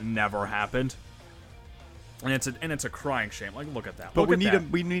happened that never happened, and it's a crying shame. Like look at that. But look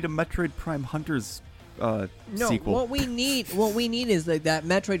we need a Metroid Prime Hunters sequel. What we need is like that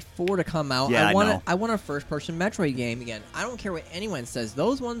Metroid 4 to come out. Yeah, I want a first-person Metroid game again. I don't care what anyone says.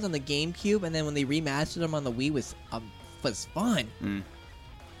 Those ones on the GameCube and then when they remastered them on the Wii was fun.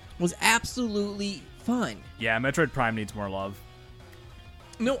 Was absolutely fun. Yeah, Metroid Prime needs more love.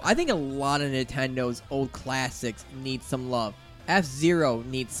 No, I think a lot of Nintendo's old classics need some love. F-Zero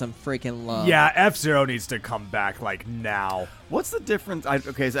needs some freaking love. Yeah, F-Zero needs to come back like now. What's the difference?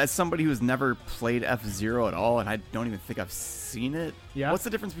 Okay, so as somebody who's never played F-Zero at all, and I don't even think I've seen it. Yeah. What's the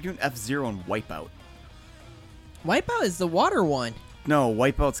difference between F-Zero and Wipeout? Wipeout is the water one. No,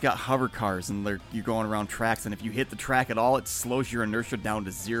 Wipeout's got hover cars, and you're going around tracks, and if you hit the track at all, it slows your inertia down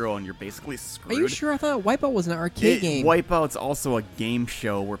to 0, and you're basically screwed. Are you sure? I thought Wipeout was an arcade game. Wipeout's also a game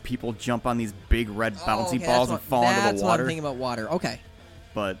show where people jump on these big red bouncy balls and fall into the That's what water. I'm thinking about water. Okay.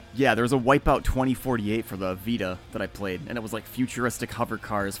 But yeah, there was a Wipeout 2048 for the Vita that I played, and it was like futuristic hover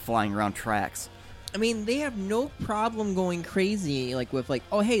cars flying around tracks. I mean, they have no problem going crazy, like with like,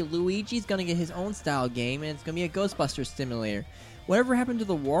 oh hey, Luigi's gonna get his own style game, and it's gonna be a Ghostbusters simulator. Whatever happened to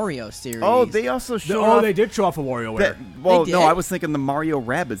the Wario series? Oh, they also showed off... they did show off a WarioWare. No, I was thinking the Mario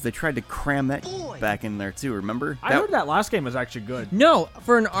Rabbids. They tried to cram that back in there too. Remember? I heard that last game was actually good. No,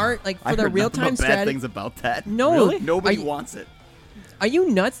 for an art like for the real-time strategy. Bad things about that. No, really? Nobody wants it. Are you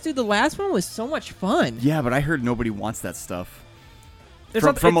nuts, dude? The last one was so much fun. Yeah, but I heard nobody wants that stuff.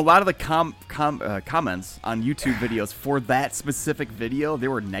 From a lot of the comments on YouTube videos for that specific video, they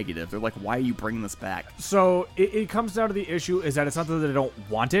were negative. They're like, why are you bringing this back? So it comes down to the issue is that it's not that they don't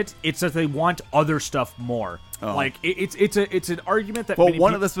want it, it's that they want other stuff more. Oh. Like, it's an argument that Well,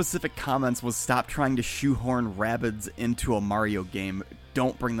 one of the specific comments was stop trying to shoehorn Rabbids into a Mario game.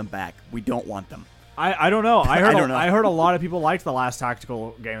 Don't bring them back. We don't want them. I don't know. I heard know. a lot of people liked the last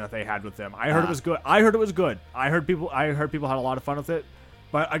tactical game that they had with them. I heard it was good. I heard people had a lot of fun with it.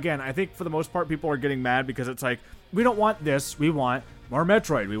 But again, I think for the most part, people are getting mad because it's like, we don't want this. We want more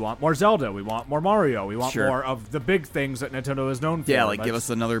Metroid. We want more Zelda. We want more Mario. We want more of the big things that Nintendo is known for. Yeah, like give us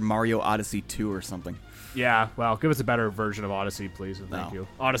another Mario Odyssey 2 or something. Yeah, well, give us a better version of Odyssey, please, and thank you.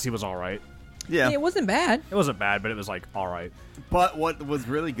 Odyssey was all right. Yeah. It wasn't bad. It wasn't bad, but it was like all right. But what was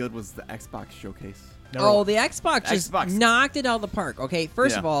really good was the Xbox showcase. The Xbox just knocked it out of the park. Okay,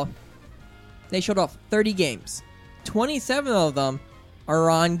 first of all, they showed off 30 games. 27 of them are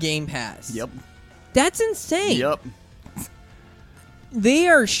on Game Pass. Yep. That's insane. Yep. They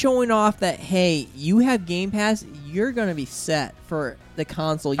are showing off that, hey, you have Game Pass, you're going to be set for the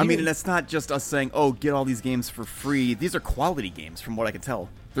console. I mean, and it's not just us saying, oh, get all these games for free. These are quality games, from what I can tell.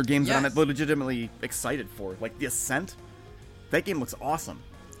 They're games that I'm legitimately excited for. Like The Ascent, that game looks awesome.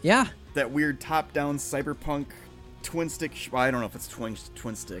 Yeah. That weird top-down cyberpunk twin-stick... I don't know if it's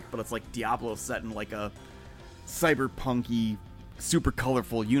twin-stick, but it's like Diablo set in like a cyberpunk-y, super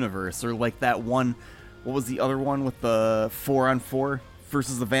colorful universe. Or like that one... What was the other one with the 4-on-4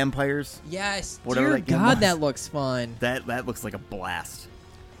 versus the vampires? Yes. Whatever Dear that game God, was. that looks fun. That looks like a blast.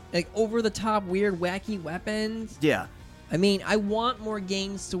 Like over-the-top, weird, wacky weapons. Yeah. I mean, I want more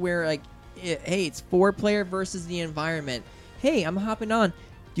games to where, like, hey, it's 4-player versus the environment. Hey, I'm hopping on. Do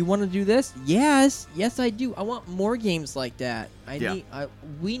you want to do this? Yes. Yes, I do. I want more games like that.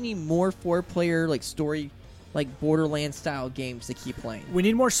 We need more 4-player, like, story... like Borderlands-style games to keep playing. We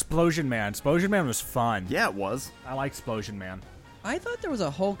need more Splosion Man. Splosion Man was fun. Yeah, it was. I like Splosion Man. I thought there was a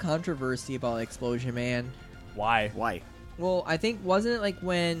whole controversy about Explosion Man. Why? Well, I think, wasn't it like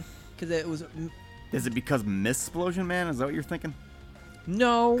when... Because it was... Is it because Miss Splosion Man? Is that what you're thinking?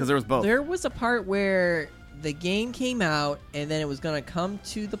 No. Because there was both. There was a part where the game came out, and then it was going to come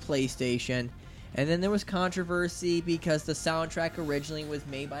to the PlayStation, And then there was controversy because the soundtrack originally was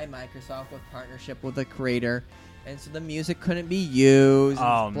made by Microsoft with partnership with the creator. And so the music couldn't be used.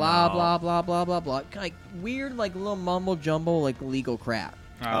 Oh, blah, no. blah, blah, blah, blah, blah. Like weird, like little mumble jumble, like legal crap.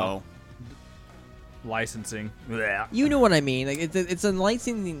 Oh. Licensing. Blech. You know what I mean? Like it's a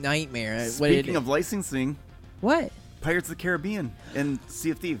licensing nightmare. Speaking of licensing, what? Pirates of the Caribbean and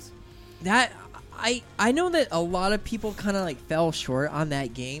Sea of Thieves. That I know that a lot of people kind of like fell short on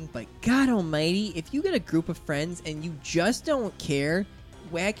that game, but God Almighty, if you get a group of friends and you just don't care,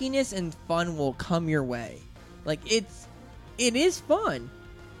 wackiness and fun will come your way. Like it is fun.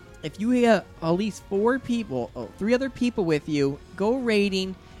 If you have at least 3 other people with you, go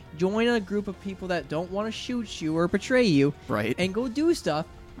raiding, join a group of people that don't want to shoot you or betray you, right? And go do stuff.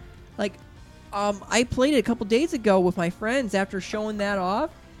 Like, I played it a couple days ago with my friends after showing that off,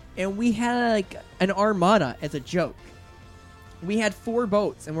 and we had like an armada as a joke. We had 4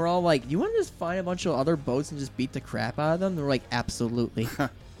 boats, and we're all like, "You want to just find a bunch of other boats and just beat the crap out of them?" They're like, "Absolutely."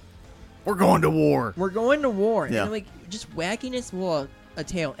 We're going to war. We're going to war. Yeah. And like just wackiness will a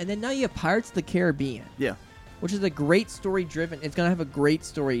tale. And then now you have Pirates of the Caribbean. Yeah. Which is a great story driven. It's gonna have a great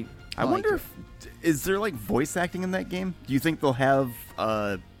story. I wonder if is there like voice acting in that game? Do you think they'll have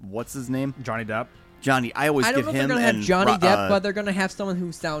what's his name? Johnny Depp. Johnny. I always I don't give know if him they're gonna have and Johnny Depp, but they're gonna have someone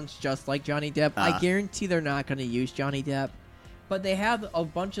who sounds just like Johnny Depp. I Ah. guarantee they're not gonna use Johnny Depp. But they have a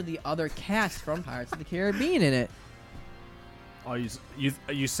bunch of the other cast from Pirates of the Caribbean in it. Oh,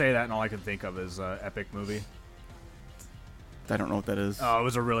 you say that, and all I can think of is Epic movie. I don't know what that is. Oh, it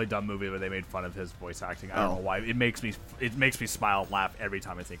was a really dumb movie where they made fun of his voice acting. I don't know why. It makes me smile, laugh every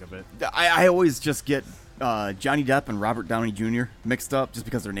time I think of it. I always just get Johnny Depp and Robert Downey Jr. mixed up just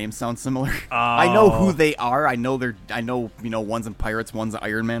because their names sound similar. I know who they are. I know one's in Pirates, one's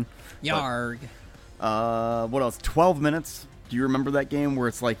Iron Man. Yarg. What else? 12 Minutes. Do you remember that game where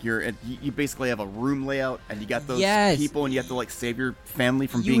it's like you basically have a room layout and you got those people and you have to like save your family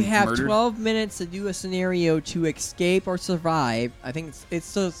from being You have murdered? 12 minutes to do a scenario to escape or survive. I think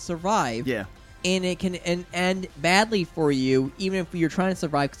it's to survive. Yeah. And it can end badly for you, even if you're trying to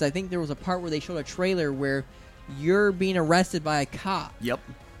survive. Because I think there was a part where they showed a trailer where you're being arrested by a cop. Yep.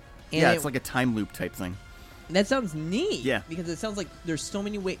 And Yeah, it's like a time loop type thing. That sounds neat. Yeah. Because it sounds like there's so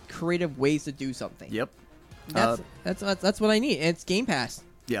many creative ways to do something. Yep. That's what I need. And it's Game Pass.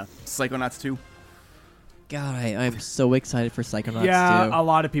 Yeah. Psychonauts 2. God, I'm so excited for Psychonauts 2. Yeah, a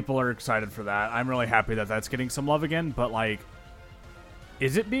lot of people are excited for that. I'm really happy that that's getting some love again. But like,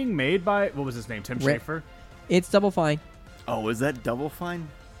 is it being made by what was his name? Tim Schafer. It's Double Fine. Oh, is that Double Fine?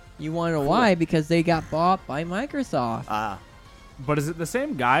 You want to know why? Because they got bought by Microsoft. Ah. But is it the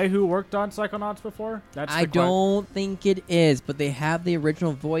same guy who worked on Psychonauts before? I don't think it is, but they have the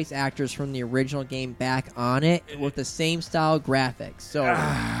original voice actors from the original game back on it with the same style graphics. So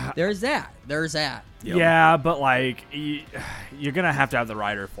there's that. There's that. Yeah, but like, you're gonna have to have the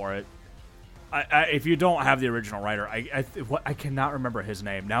writer for it. If you don't have the original writer, I cannot remember his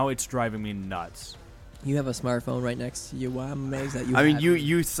name. Now it's driving me nuts. You have a smartphone right next to you. I'm amazed that you. I mean, have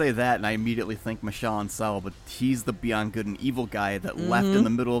you say that, and I immediately think Michel Ancel, but he's the Beyond Good and Evil guy that left in the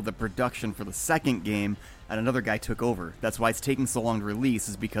middle of the production for the second game, and another guy took over. That's why it's taking so long to release,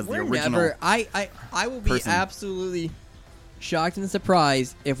 is because the original. I will be absolutely shocked and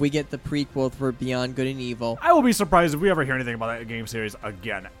surprised if we get the prequel for Beyond Good and Evil. I will be surprised if we ever hear anything about that game series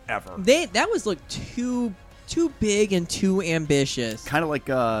again, ever. That was like too big and too ambitious. Kind of like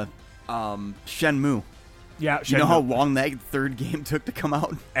Shenmue. Yeah, you know how long that third game took to come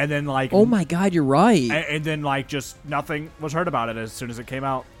out? And then like, oh my God, you're right. And then like, just nothing was heard about it as soon as it came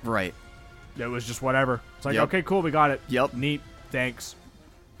out. Right. It was just whatever. It's like, okay, cool, we got it. Yep. Neat. Thanks.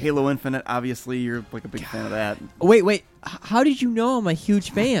 Halo Infinite, obviously, you're like a big fan of that. Wait. How did you know I'm a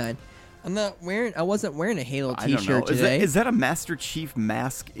huge fan? I wasn't wearing a Halo t-shirt today. Is that a Master Chief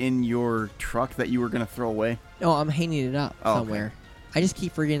mask in your truck that you were going to throw away? No, I'm hanging it up somewhere. Okay. I just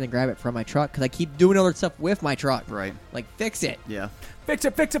keep forgetting to grab it from my truck because I keep doing other stuff with my truck. Right. Like, fix it. Yeah. Fix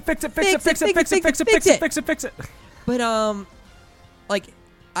it. But,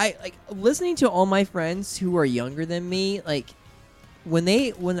 I listening to all my friends who are younger than me, like,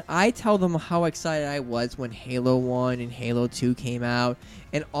 when I tell them how excited I was when Halo 1 and Halo 2 came out,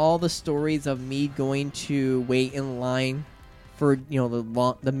 and all the stories of me going to wait in line for,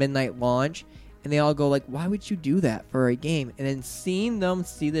 the midnight launch, and they all go like, why would you do that for a game? And then seeing them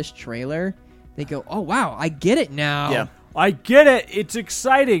see this trailer, they go, oh, wow, I get it now. Yeah. I get it. It's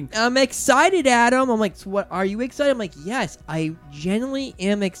exciting. I'm excited, Adam. I'm like, so what? Are you excited? I'm like, yes, I genuinely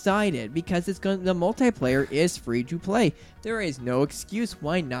am excited because the multiplayer is free to play. There is no excuse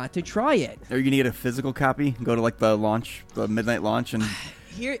why not to try it. Are you going to get a physical copy? Go to like the midnight launch and...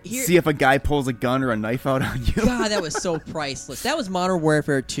 Here. See if a guy pulls a gun or a knife out on you. God, that was so priceless. That was Modern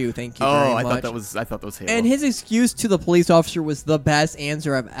Warfare 2. Thank you very much. I thought that was Halo. And his excuse to the police officer was the best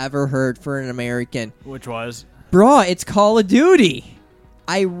answer I've ever heard for an American. Which was? Bruh, it's Call of Duty.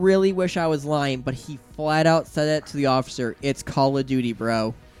 I really wish I was lying, but he flat out said it to the officer. It's Call of Duty,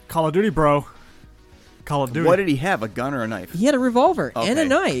 bro. Call of Duty, bro. Call of Duty. What did he have? A gun or a knife? He had a revolver and a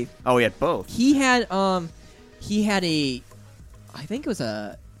knife. Oh, he had both. He had a, I think it was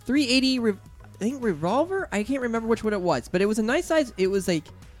a 380 revolver. I can't remember which one it was, but it was a nice size. It was like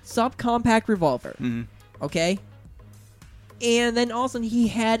subcompact revolver. Mm-hmm. Okay. And then all of a sudden he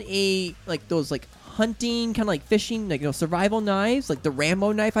had those hunting, kind of like fishing, survival knives, like the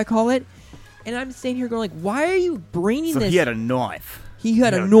Rambo knife, I call it. And I'm sitting here going why are you bringing this? So he had a knife. He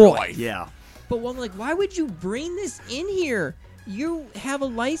had a knife. Yeah. But I'm like, why would you bring this in here? You have a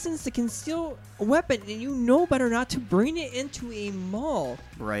license to conceal a weapon, and you know better not to bring it into a mall.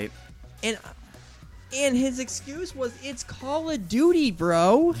 Right. And his excuse was, it's Call of Duty,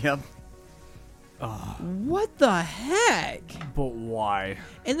 bro. Yep. What the heck? But why?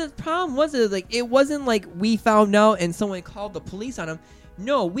 And the problem was, it wasn't like we found out and someone called the police on him.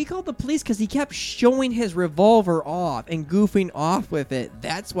 No, we called the police because he kept showing his revolver off and goofing off with it.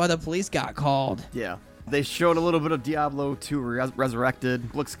 That's why the police got called. Yeah. They showed a little bit of Diablo 2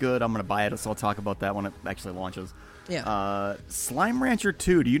 Resurrected. Looks good. I'm going to buy it, so I'll talk about that when it actually launches. Yeah. Slime Rancher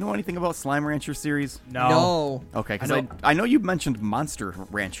 2. Do you know anything about Slime Rancher series? No. Okay, because I know you mentioned Monster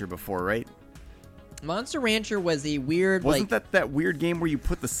Rancher before, right? Monster Rancher was a weird, Wasn't that weird game where you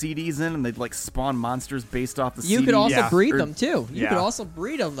put the CDs in and they'd spawn monsters based off the CDs? You could also breed them too. You could also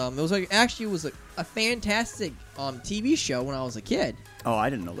breed them. It was a fantastic TV show when I was a kid. Oh,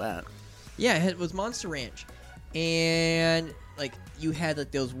 I didn't know that. Yeah, it was Monster Ranch, and you had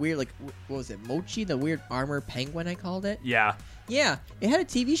those weird what was it, Mochi, the weird armor penguin I called it. Yeah. Yeah, it had a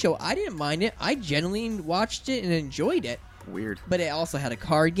TV show. I didn't mind it. I genuinely watched it and enjoyed it. Weird. But it also had a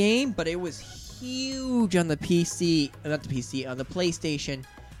card game. But it was huge on the PC, not the PC, on the PlayStation,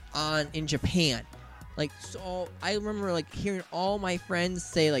 in Japan. So I remember hearing all my friends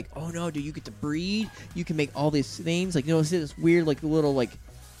say oh no, dude, you get to breed, you can make all these things, see this weird little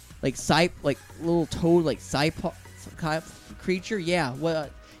little toad creature. Yeah, well,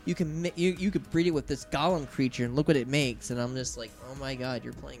 you can you could breed it with this golem creature and look what it makes. And I'm just oh my god,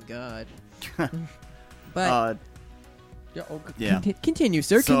 you're playing God. But yeah. Continue,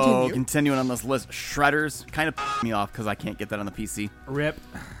 sir. So continue. Continuing on this list, Shredders kind of me off because I can't get that on the PC. Rip.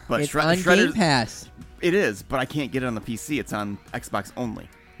 But it's on Shredders, Game Pass. It is, but I can't get it on the PC. It's on Xbox only.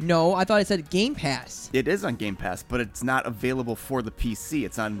 No, I thought it said Game Pass. It is on Game Pass, but it's not available for the PC.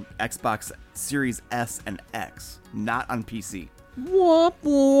 It's on Xbox Series S and X, not on PC. Womp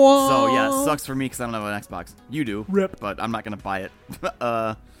womp. So yeah, it sucks for me because I don't have an Xbox. You do. Rip. But I'm not going to buy it.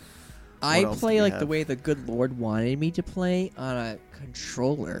 I play the way the good Lord wanted me to play on a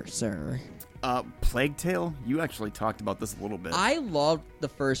controller, sir. Plague Tale? You actually talked about this a little bit. I loved the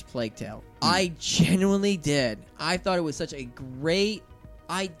first Plague Tale. I genuinely did. I thought it was such a great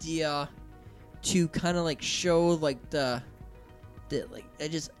idea to kind of show the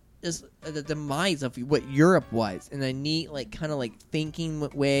demise of what Europe was in a neat thinking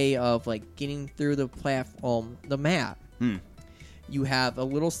way of getting through the platform, the map. You have a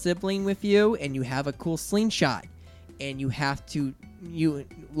little sibling with you, and you have a cool slingshot, and you have to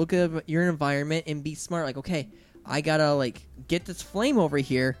look at your environment and be smart. Okay, I gotta get this flame over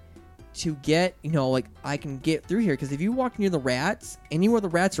here to get I can get through here, because if you walk near the rats, anywhere the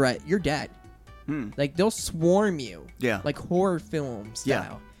rats are at, you're dead. They'll swarm you. Yeah. Like horror film style.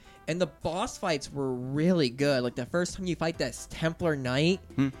 Yeah. And the boss fights were really good. The first time you fight that Templar Knight,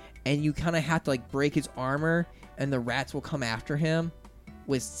 and you kind of have to break his armor, and the rats will come after him,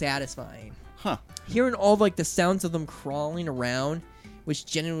 was satisfying. Huh. Hearing all the sounds of them crawling around, which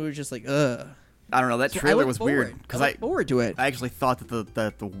genuinely was just ugh. I don't know. That trailer was weird because I look forward to it. I actually thought that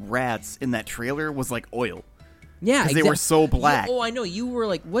the rats in that trailer was oil. Yeah, because they were so black. I know. You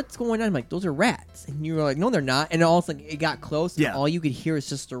were what's going on? I'm those are rats, and you were no, they're not. And all of a sudden, it got close, and all you could hear is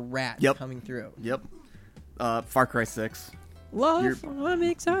just a rat coming through. Yep. Far Cry 6. I'm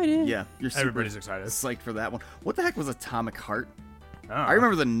excited. Yeah, everybody's excited. Psyched for that one. What the heck was Atomic Heart? Oh. I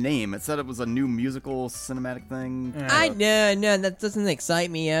remember the name. It said it was a new musical cinematic thing. Yeah. No, that doesn't excite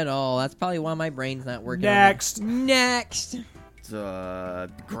me at all. That's probably why my brain's not working. Next.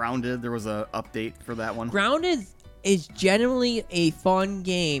 Grounded. There was a update for that one. Grounded is generally a fun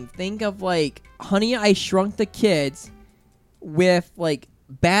game. Think of Honey, I Shrunk the Kids with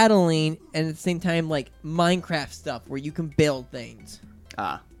battling, and at the same time Minecraft stuff where you can build things.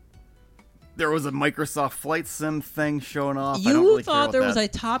 There was a Microsoft Flight Sim thing showing off. I don't You really care thought about there was that. a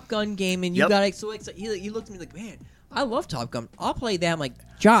Top Gun game, and you Yep. got so excited. You looked at me like, man, I love Top Gun. I'll play that. I'm like,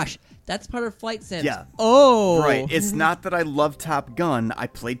 Josh, that's part of Flight Sims. Yeah. Oh. Right. It's not that I love Top Gun. I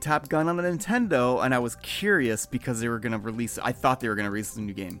played Top Gun on the Nintendo, and I was curious because they were going to release. I thought they were going to release a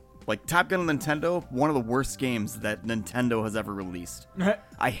new game. Like Top Gun on Nintendo, one of the worst games that Nintendo has ever released.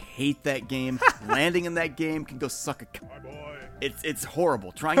 I hate that game. Landing in that game can go suck a. It's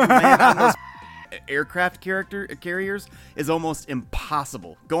horrible. Trying to land on those aircraft carriers is almost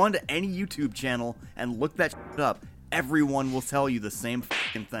impossible. Go onto any YouTube channel and look that shit up. Everyone will tell you the same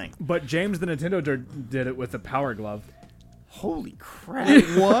fucking thing. But James the Nintendo did it with the Power Glove. Holy crap!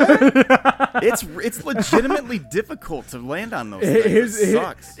 What? It's legitimately difficult to land on those things. It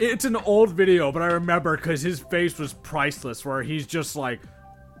sucks. It's an old video, but I remember because his face was priceless, where he's just like,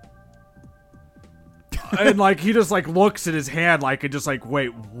 and like he just like looks at his hand like and just like,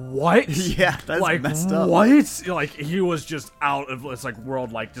 wait, what? Yeah, that's like messed up. What? Like he was just out of this like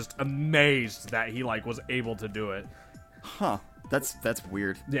world, like just amazed that he like was able to do it. Huh? That's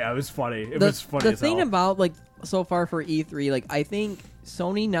weird. Yeah, it was funny. It was funny. The as thing hell. about like so far for E3, like I think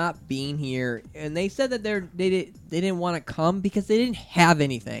Sony not being here, and they said that they didn't want to come because they didn't have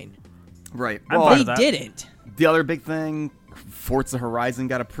anything. Right. Well, they didn't. The other big thing, Forza Horizon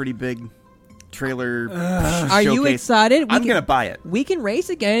got a pretty big trailer. Are you showcase. excited? I'm gonna buy it. We can race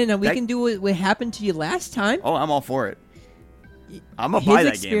again, and we can do what happened to you last time. Oh, I'm all for it. I'm gonna His buy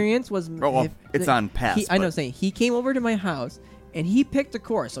that experience game. was well, it's on pass. I know. but- I'm saying he came over to my house and he picked a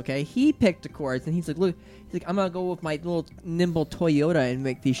course. Okay, he picked a course, and he's like, "Look, he's like, I'm gonna go with my little nimble Toyota and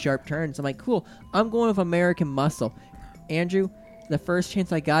make these sharp turns." I'm like, "Cool. I'm going with American Muscle." Andrew, the first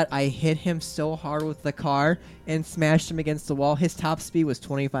chance I got, I hit him so hard with the car and smashed him against the wall. His top speed was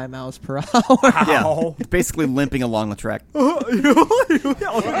 25 miles per hour. Yeah, it's basically limping along the track.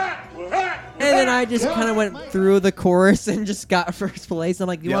 And then I just kind of went through the course and just got first place. I'm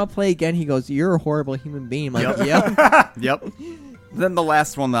like, "You want to play again?" He goes, "You're a horrible human being." I'm like, "Yep." Yep. Then the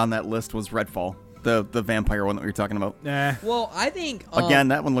last one on that list was Redfall, the vampire one that we were talking about. Nah. Well, I think Again,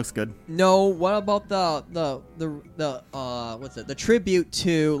 that one looks good. No, what about the what's it? The tribute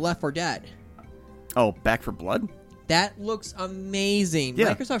to Left 4 Dead. Oh, Back for Blood? That looks amazing.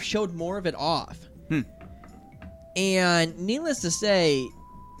 Yeah. Microsoft showed more of it off. And needless to say,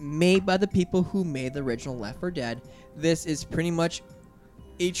 made by the people who made the original Left 4 Dead, this is pretty much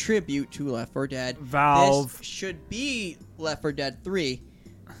a tribute to Left 4 Dead. Valve. This should be Left 4 Dead 3.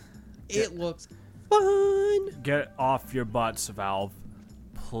 It looks fun. Get off your butts, Valve.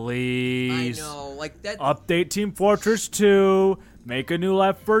 Please. I know, like that. Update Team Fortress 2. Make a new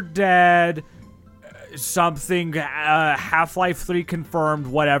Left 4 Dead. Something. Half-Life 3 confirmed.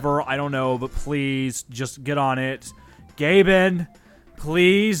 Whatever. I don't know. But please, just get on it. Gaben,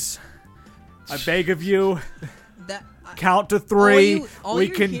 please. I beg of you. Count to 3. We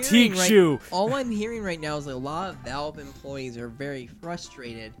can teach you. All I'm hearing right now is a lot of Valve employees are very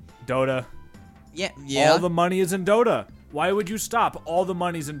frustrated. Dota. Yeah. All the money is in Dota. Why would you stop? All the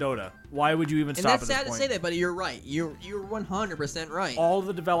money's in Dota. Why would you even And stop that's at sad this to point? say that, but you're right. You're 100% right. All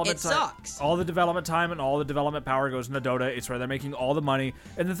the development It time, sucks. all the development time and all the development power goes into Dota. It's where they're making all the money.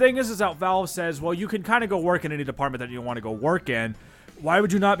 And the thing is that Valve says, well, you can kind of go work in any department that you want to go work in. Why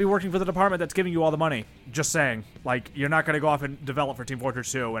would you not be working for the department that's giving you all the money? Just saying. Like, you're not going to go off and develop for Team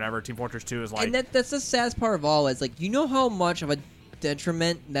Fortress 2 whenever Team Fortress 2 is like... And that's the saddest part of all is, like, you know how much of a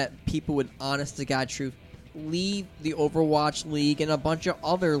detriment that people would, honest to God truth, leave the Overwatch League and a bunch of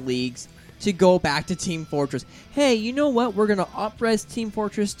other leagues to go back to Team Fortress. Hey, you know what? We're going to up-res Team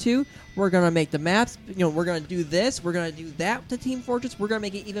Fortress 2. We're going to make the maps. We're going to do this. We're going to do that to Team Fortress. We're going to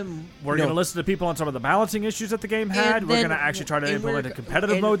make it even... We're going to listen to people on some of the balancing issues that the game had. And We're then- going to actually try to and implement a we're-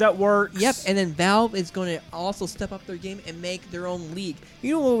 competitive and- mode that works. Yep, and then Valve is going to also step up their game and make their own league.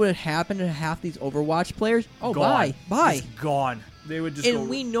 You know what would happen to half these Overwatch players? Oh, Gone. bye. Just gone. They would just And go...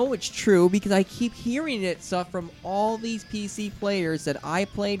 we know it's true because I keep hearing it stuff from all these PC players that I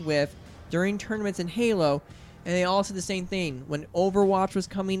played with during tournaments in Halo, and they all said the same thing. When Overwatch was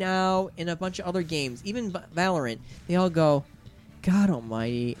coming out and a bunch of other games, even Valorant, they all go, God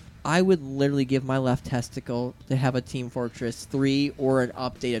almighty, I would literally give my left testicle to have a Team Fortress 3 or an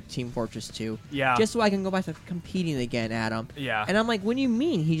update of Team Fortress 2. Yeah. Just so I can go back to competing again, Adam. Yeah. And I'm like, what do you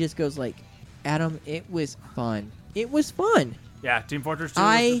mean? He just goes like, Adam, it was fun. It was fun. Yeah, Team Fortress 2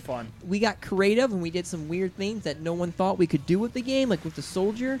 was just fun. We got creative and we did some weird things that no one thought we could do with the game, like with the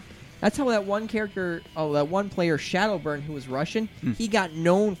soldier. That's how that one character, that one player, Shadowburn, who was Russian, he got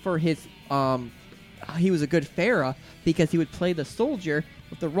known for his, he was a good Pharah because he would play the soldier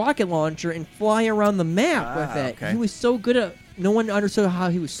with the rocket launcher and fly around the map with it. okay. He was so good at. No one understood how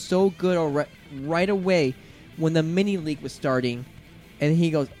he was so good right away when the mini league was starting, and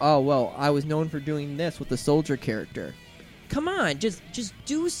he goes, "Oh well, I was known for doing this with the soldier character." Come on, just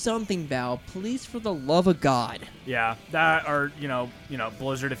do something, Val, please, for the love of God. Yeah, that or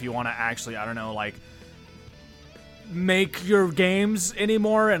Blizzard, if you want to actually, I don't know, like make your games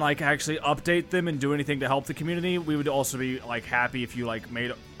anymore and like actually update them and do anything to help the community. We would also be like happy if you like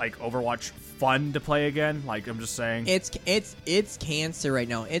made like Overwatch fun to play again. Like I'm just saying, it's cancer right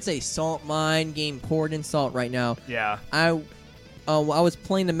now. It's a salt mine game poured in salt right now. Yeah. I was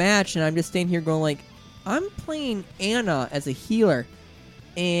playing the match and I'm just staying here going like, I'm playing Anna as a healer,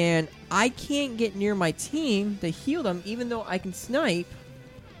 and I can't get near my team to heal them, even though I can snipe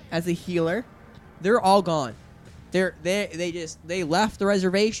as a healer. They're all gone. They left the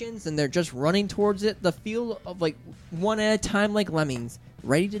reservations and they're just running towards it, the field of like one at a time, like lemmings,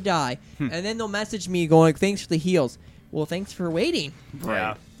 ready to die. And then they'll message me going, "Thanks for the heals." Well, thanks for waiting.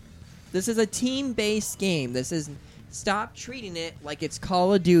 Yeah. This is a team-based game. Stop treating it like it's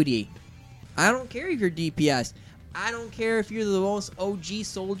Call of Duty. I don't care if you're DPS. I don't care if you're the most OG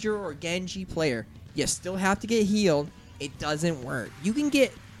soldier or Genji player. You still have to get healed. It doesn't work. You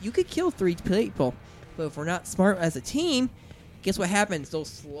could kill 3 people, but if we're not smart as a team, guess what happens? They'll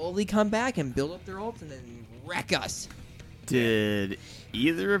slowly come back and build up their ults and then wreck us. Did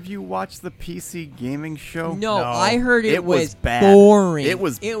either of you watch the PC gaming show? No, I heard it was bad. boring. It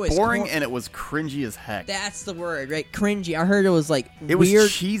was boring and it was cringy as heck. That's the word, right? Cringy. I heard it was like it weird.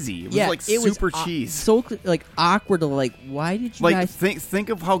 was cheesy. It was like super cheese. So like awkward. Like, why did you guys think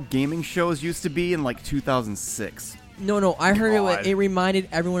of how gaming shows used to be in like 2006? No. I heard it reminded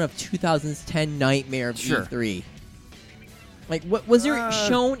everyone of 2010 Nightmare of Sure. E3. Like, what was there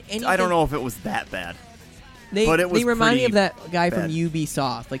shown anything? I don't know if it was that bad. They remind me of that guy bad. from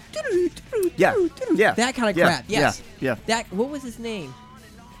Ubisoft, like yeah, that kind of yeah, crap. Yes, yeah. That what was his name?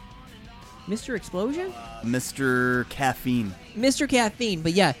 Mr. Explosion? Mr. Caffeine. Mr. Caffeine.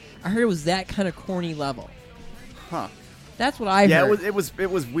 But yeah, I heard it was that kind of corny level. Huh. That's what I heard. Yeah, it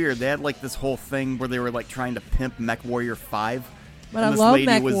was weird. They had like this whole thing where they were like trying to pimp MechWarrior 5. But I love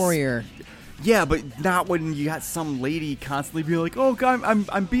MechWarrior. Yeah, but not when you got some lady constantly being like, "Oh God,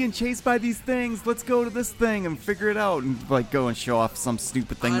 I'm being chased by these things. Let's go to this thing and figure it out," and like go and show off some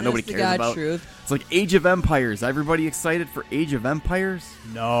stupid thing that nobody cares about. Truth. It's like Age of Empires. Everybody excited for Age of Empires?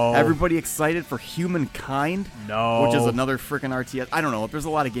 No. Everybody excited for Humankind? No. Which is another freaking RTS. I don't know. There's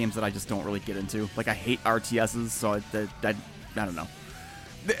a lot of games that I just don't really get into. Like I hate RTSs, so I don't know.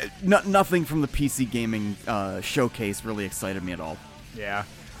 Nothing from the PC gaming showcase really excited me at all. Yeah.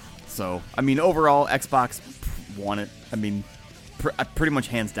 So, I mean, overall, Xbox won it. I mean, pretty much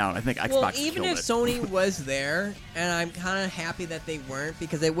hands down. I think Xbox Well, even killed if it. Sony was there, and I'm kind of happy that they weren't,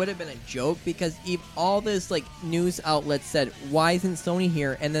 because it would have been a joke, because all this, like, news outlets said, why isn't Sony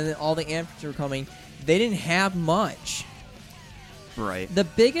here? And then all the answers were coming. They didn't have much. Right. The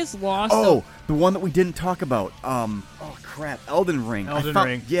biggest loss... Oh, the one that we didn't talk about. Oh, crap. Elden Ring. Elden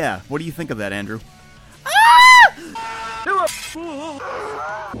Ring. Yeah. What do you think of that, Andrew?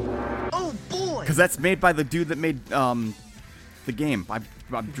 Oh boy! Because that's made by the dude that made the game. I'm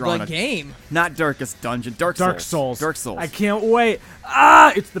drawing The game? Not Darkest Dungeon. Dark Souls. Dark Souls. I can't wait.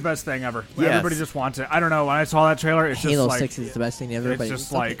 It's the best thing ever. Yes. Everybody just wants it. I don't know. When I saw that trailer, it's Halo just like 6 is the best thing ever. It's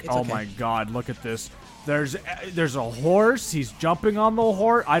just like, it's oh okay. my god, look at this. There's a horse. He's jumping on the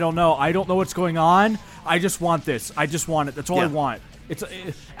horse. I don't know. I don't know what's going on. I just want this. I just want it. That's all I want.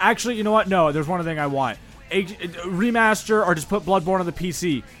 Actually, you know what? No, there's one thing I want. A remaster or just put Bloodborne on the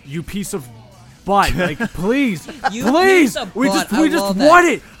PC. You piece of butt. Like, please, You please. piece of We butt. just I want love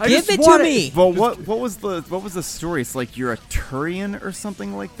it. that. I Give just it want to me. Well, what was the story? It's like you're a Turian or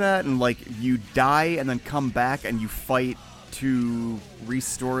something like that, and like you die and then come back and you fight to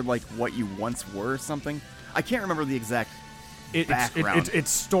restore like what you once were or something. I can't remember the exact background. It's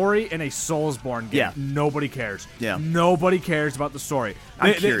story in a Soulsborne game. Yeah. Nobody cares. Yeah. Nobody cares about the story.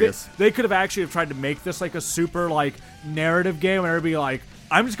 I'm curious. They could have actually tried to make this like a super like narrative game where it'd be like,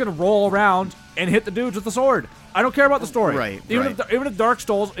 I'm just gonna roll around and hit the dudes with the sword. I don't care about the story. Right. Even if Dark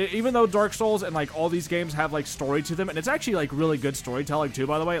Souls, even though Dark Souls and like all these games have like story to them, and it's actually like really good storytelling too.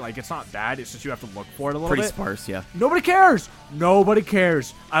 By the way, like it's not bad. It's just you have to look for it a little Pretty bit. sparse, yeah. Nobody cares. Nobody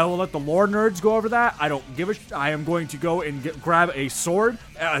cares. I will let the lore nerds go over that. I don't give a I am going to go and grab a sword,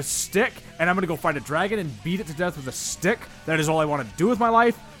 a stick, and I'm going to go find a dragon and beat it to death with a stick. That is all I want to do with my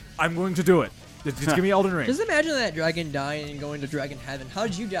life. I'm going to do it. Just give me Elden Ring. Just imagine that dragon dying and going to dragon heaven. How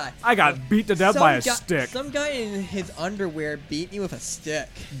did you die? I got beat to death by a stick. Some guy in his underwear beat me with a stick.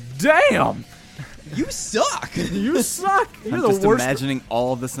 Damn! You suck. You suck. You're I'm the just worst. imagining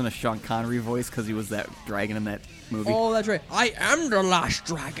all of this in a Sean Connery voice because he was that dragon in that movie. Oh, that's right. I am the last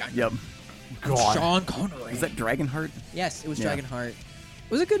dragon. Yep. God. Sean Connery. Was that Dragonheart? Yes, it was Yeah. Dragonheart. It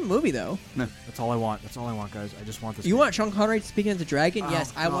was a good movie, though. No. That's all I want. That's all I want, guys. I just want this. You game. want Sean Connery speaking as a dragon? Oh,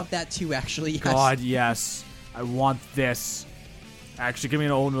 Yes, I God. want that too, actually. Yes. God, yes. I want this. Actually, give me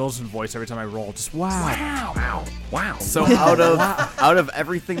an Owen Wilson voice every time I roll. Just wow. Wow. So out of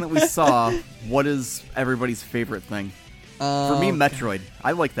everything that we saw, what is everybody's favorite thing? For me, Metroid.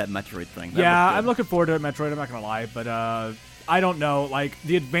 I like that Metroid thing. That Yeah, looked good. I'm looking forward to Metroid. I'm not gonna lie, but I don't know. Like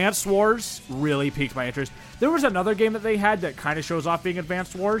the Advanced Wars really piqued my interest. There was another game that they had that kind of shows off being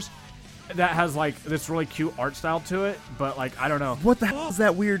Advanced Wars, that has like this really cute art style to it. But like I don't know. What the hell is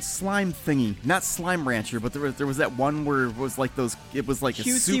that weird slime thingy? Not Slime Rancher, but there was that one where it was like those. It was like a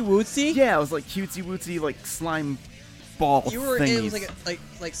Cutesy wootsy? Yeah, it was like cutesy wootsy like slime ball You were. thingies. It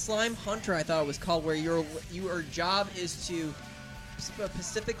was like Slime Hunter. I thought it was called, where your job is to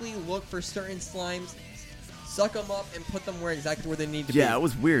specifically look for certain slimes, suck them up, and put them exactly where they need to be. Yeah, it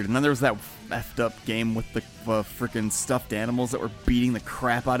was weird. And then there was that effed up game with the freaking stuffed animals that were beating the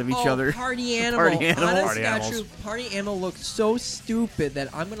crap out of each other. Party Animal. Party Animal. Honest Party to God, Animals. true, Party Animal looked so stupid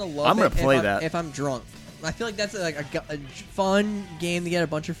that I'm gonna love I'm it. gonna play that. If I'm drunk. I feel like that's like a fun game to get a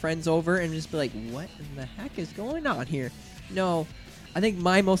bunch of friends over and just be like, what in the heck is going on here? No, I think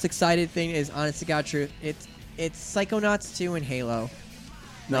my most excited thing is, honest to God, truth. It's Psychonauts 2 and Halo.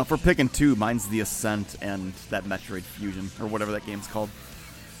 No, if we're picking two, mine's The Ascent and that Metroid Fusion, or whatever that game's called.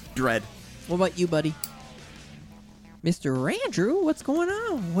 Dread. What about you, buddy? Mr. Andrew, what's going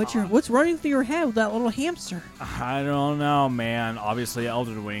on? What's running through your head with that little hamster? I don't know, man. Obviously,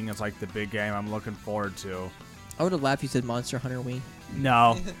 Elden Ring is like the big game I'm looking forward to. I would have laughed if you said Monster Hunter Wing.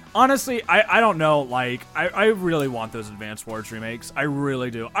 No. Honestly, I don't know. Like, I really want those Advanced Wars remakes. I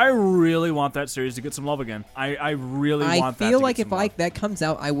really do. I really want that series to get some love again. I really want that. I feel like if that comes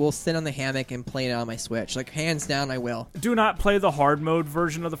out, I will sit on the hammock and play it on my Switch. Like, hands down, I will. Do not play the hard mode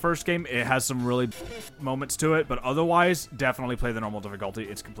version of the first game. It has some really moments to it, but otherwise, definitely play the normal difficulty.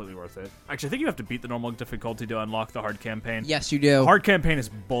 It's completely worth it. Actually, I think you have to beat the normal difficulty to unlock the hard campaign. Yes, you do. Hard campaign is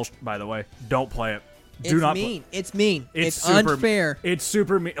bullshit, by the way. Don't play it. It's mean. It's mean. It's super, unfair. It's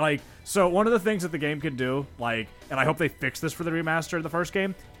super mean. Like, so one of the things that the game can do, like, and I hope they fix this for the remaster of the first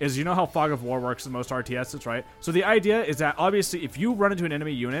game, is you know how Fog of War works in most RTSs, right? So the idea is that obviously if you run into an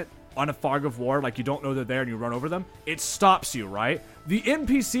enemy unit on a Fog of War, like you don't know they're there and you run over them, it stops you, right? The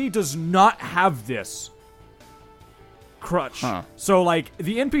NPC does not have this crutch. So like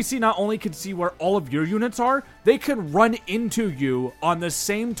the NPC not only can see where all of your units are, they can run into you on the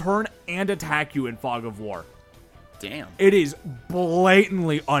same turn and attack you in Fog of War. Damn. It is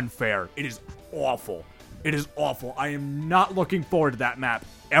blatantly unfair. It is awful. It is awful. I am not looking forward to that map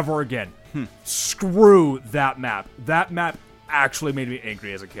ever again. Screw that map. That map actually made me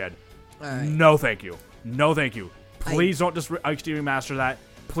angry as a kid. Right. No thank you. No thank you. Please don't just HD remaster that.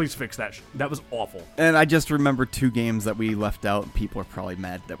 Please fix that. That was awful. And I just remember two games that we left out. People are probably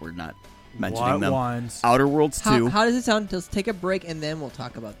mad that we're not mentioning What them. ones? Outer Worlds 2. How does it sound? Let's take a break and then we'll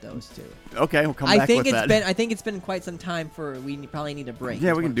talk about those two. Okay, we'll come back with that. I think it's been quite some time for we probably need a break.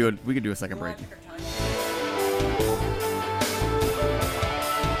 Yeah, we can do it. We can do a second break.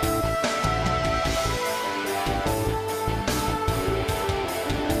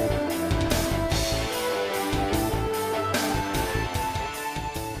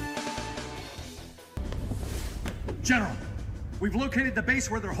 General, we've located the base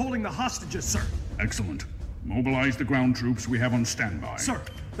where they're holding the hostages, sir. Excellent. Mobilize the ground troops we have on standby. Sir,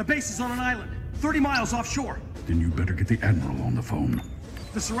 the base is on an island, 30 miles offshore. Then you better get the Admiral on the phone.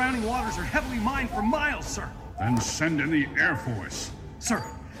 The surrounding waters are heavily mined for miles, sir. Then send in the Air Force. Sir,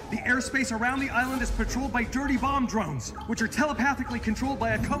 the airspace around the island is patrolled by dirty bomb drones, which are telepathically controlled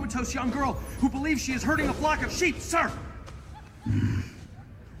by a comatose young girl who believes she is herding a flock of sheep, sir.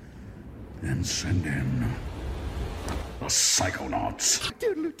 Then send in the Psychonauts.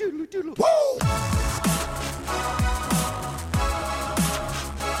 Doodle, doodle, doodle.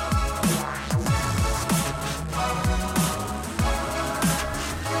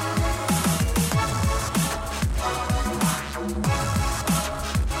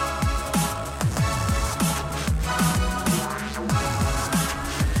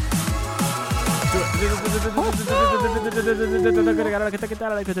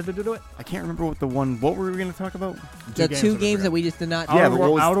 I can't remember what the one. What were we going to talk about? The two games that we just did not. Yeah,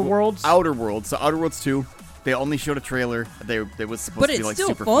 Outer Worlds. Outer Worlds. So Outer Worlds 2. They only showed a trailer. They was supposed to be like still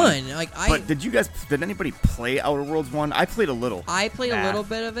super fun. fun. Like but did anybody play Outer Worlds 1? I played a little. I played a little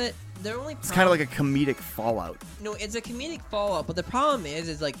bit of it. It's kind of like a comedic Fallout. No, it's a comedic Fallout, but the problem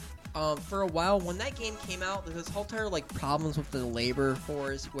is like For a while, when that game came out, there's this whole entire like problems with the labor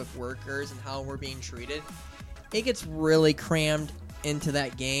force, with workers, and how we're being treated. It gets really crammed into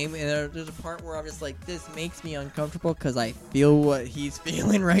that game, and there's a part where I'm just like, this makes me uncomfortable because I feel what he's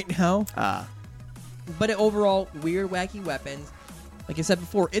feeling right now. But overall, weird, wacky weapons. Like I said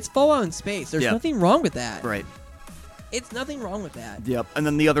before, it's Fallout in space. There's nothing wrong with that. Right. It's nothing wrong with that. Yep. And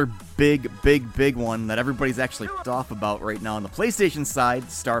then the other big one that everybody's actually off about right now on the PlayStation side,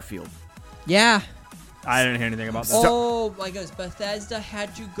 Starfield. Yeah. I didn't hear anything about that. Oh my goodness, Bethesda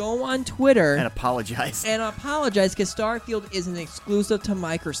had to go on Twitter and apologize. Because Starfield is an exclusive to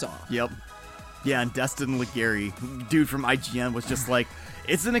Microsoft. Yep. Yeah, and Destin Legary, dude from IGN, was just like,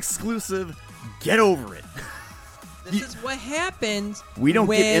 it's an exclusive, get over it. This is what happens. We don't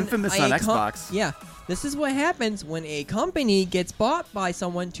get when Infamous on Xbox. Yeah. This is what happens when a company gets bought by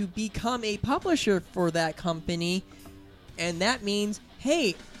someone to become a publisher for that company. And that means,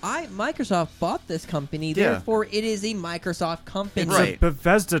 hey, Microsoft bought this company, therefore it is a Microsoft company. It's a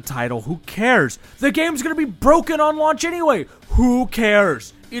Bethesda title. Who cares? The game's going to be broken on launch anyway. Who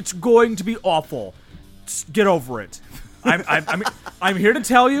cares? It's going to be awful. Just get over it. I'm here to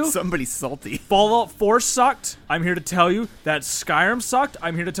tell you. Somebody's salty. Fallout 4 sucked. I'm here to tell you that Skyrim sucked.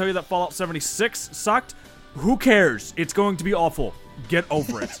 I'm here to tell you that Fallout 76 sucked. Who cares? It's going to be awful. Get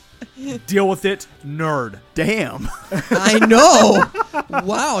over it. Deal with it, nerd. Damn. I know.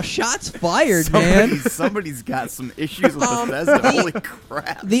 Wow, shots fired, man. Somebody's got some issues with Bethesda. Holy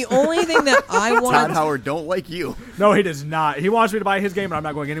crap. The only thing that I want... Todd Howard don't like you. No, he does not. He wants me to buy his game, and I'm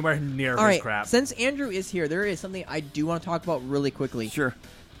not going anywhere near his crap. Since Andrew is here, there is something I do want to talk about really quickly. Sure.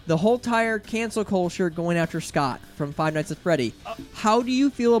 The whole entire cancel culture going after Scott from Five Nights at Freddy. How do you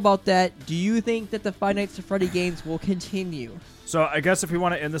feel about that? Do you think that the Five Nights at Freddy games will continue? So I guess if we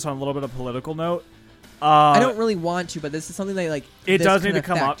want to end this on a little bit of a political note, I don't really want to, but this is something that like it does need to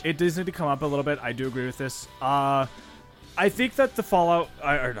come up. It does need to come up a little bit. I do agree with this. I think that the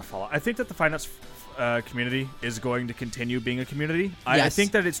I think that the Five Nights community is going to continue being a community. I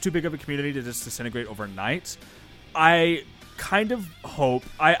think that it's too big of a community to just disintegrate overnight. I kind of hope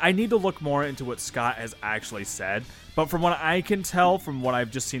I need to look more into what Scott has actually said, but from what I can tell, from what I've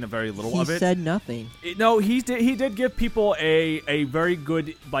just seen a very little of it, he said nothing. No, he did give people a very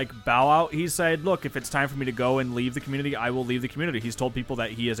good bow out. He said, look, if it's time for me to go and leave the community, I will leave the community. He's told people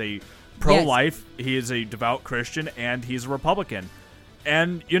that he is a pro-life, he is a devout Christian, and he's a Republican.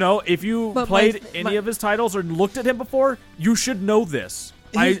 And if you played any of his titles or looked at him before, you should know this.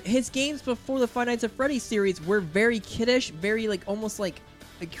 His games before the Five Nights at Freddy series were very kiddish, very almost like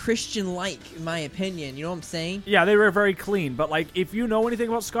Christian-like, in my opinion. You know what I'm saying? Yeah, they were very clean. But if you know anything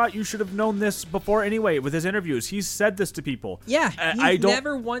about Scott, you should have known this before anyway. With his interviews, he's said this to people. Yeah, he's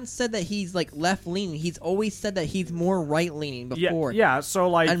never once said that he's left-leaning. He's always said that he's more right-leaning before. Yeah.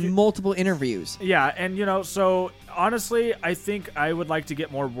 So on multiple interviews. Yeah, and so honestly, I think I would like to get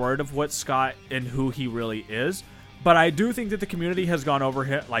more word of what Scott and who he really is. But I do think that the community has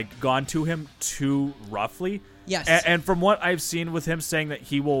gone to him too roughly. Yes. And from what I've seen with him saying that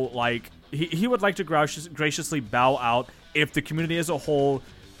he will he would like to graciously bow out if the community as a whole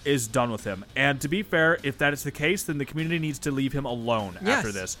is done with him. And to be fair, if that is the case, then the community needs to leave him alone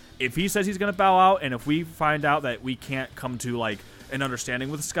after this. If he says he's going to bow out, and if we find out that we can't come to an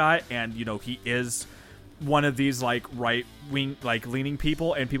understanding with Scott, and he is one of these right wing leaning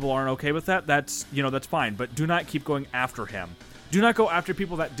people, and people aren't okay with that, that's fine. But do not keep going after him. Do not go after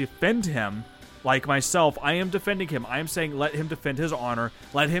people that defend him. Like myself, I am defending him. I am saying let him defend his honor.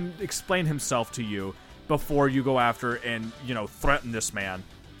 Let him explain himself to you before you go after and threaten this man.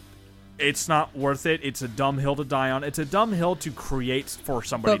 It's not worth it. It's a dumb hill to die on. It's a dumb hill to create for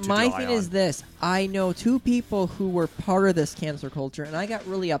somebody to die on. But my thing is this. I know two people who were part of this cancer culture, and I got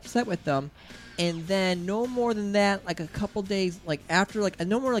really upset with them. And then no more than that, a couple days, after,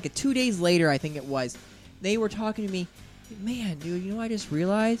 no more 2 days later, I think it was, they were talking to me, man, dude, I just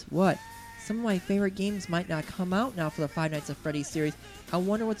realized? What? Some of my favorite games might not come out now for the Five Nights at Freddy series. I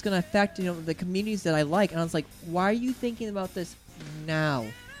wonder what's going to affect, the communities that I like. And I was like, why are you thinking about this now?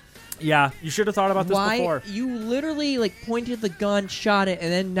 Yeah, you should have thought about this before. You literally, pointed the gun, shot it,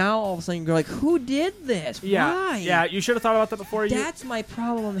 and then now all of a sudden you're like, who did this? Yeah, Why? Yeah, you should have thought about that before. That's my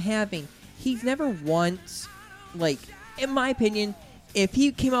problem I'm having. He's never once, in my opinion, if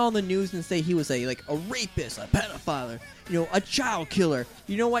he came out on the news and say he was a rapist, a pedophile, a child killer,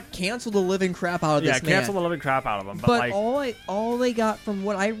 you know what? Cancel the living crap out of this man. Yeah, cancel the living crap out of him. But all they got from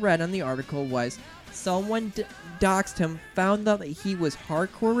what I read on the article was someone doxed him, found out that he was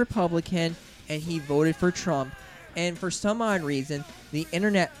hardcore Republican, and he voted for Trump. And for some odd reason, the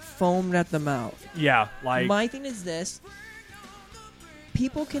internet foamed at the mouth. Yeah, My thing is this.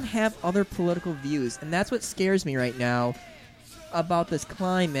 people can have other political views, and that's what scares me right now about this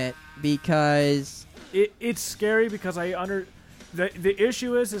climate, because it's scary because the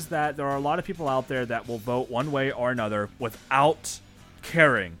issue is that there are a lot of people out there that will vote one way or another without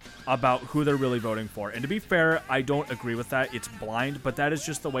caring about who they're really voting for. And to be fair, I don't agree with that. It's blind, but that is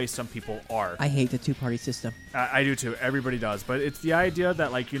just the way some people are. I hate the two-party system. I do too. Everybody does. But it's the idea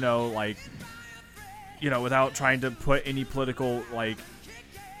that, without trying to put any political,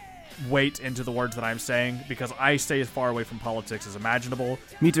 weight into the words that I'm saying, because I stay as far away from politics as imaginable.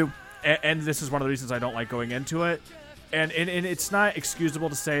 Me too. And this is one of the reasons I don't like going into it. And it's not excusable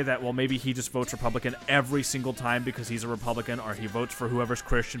to say that, well, maybe he just votes Republican every single time because he's a Republican, or he votes for whoever's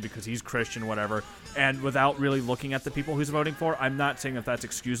Christian because he's Christian, whatever, and without really looking at the people he's voting for. I'm not saying that that's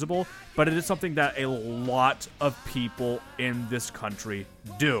excusable, but it is something that a lot of people in this country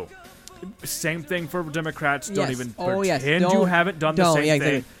do. Same thing for Democrats. Don't even pretend you haven't done the same thing.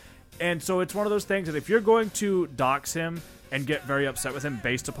 Exactly. And so it's one of those things that if you're going to dox him and get very upset with him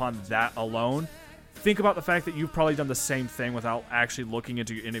based upon that alone, think about the fact that you've probably done the same thing without actually looking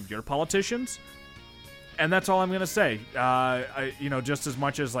into any of your politicians. And that's all I'm going to say. Just as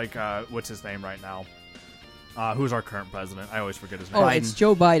much as, what's his name right now? Who's our current president? I always forget his name. Oh, it's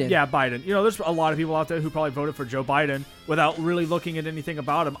Joe Biden. Yeah, Biden. There's a lot of people out there who probably voted for Joe Biden without really looking at anything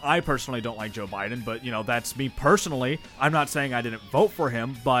about him. I personally don't like Joe Biden, but, that's me personally. I'm not saying I didn't vote for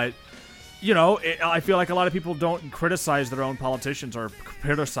him, but... I feel like a lot of people don't criticize their own politicians or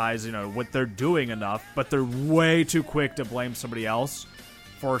criticize, what they're doing enough, but they're way too quick to blame somebody else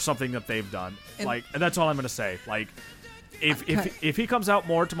for something that they've done. And that's all I'm going to say. If he comes out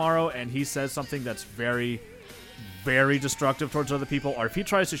more tomorrow and he says something that's very, very destructive towards other people, or if he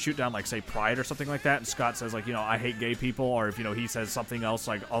tries to shoot down, say, Pride or something like that, and Scott says, I hate gay people, or if, he says something else,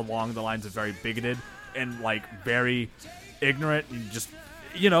 along the lines of very bigoted and, very ignorant and just...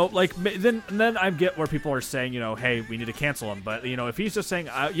 then I get where people are saying, hey, we need to cancel him. But, if he's just saying,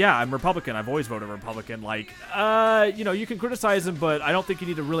 yeah, I'm Republican, I've always voted Republican, you can criticize him, but I don't think you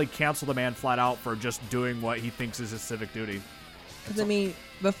need to really cancel the man flat out for just doing what he thinks is his civic duty. Because,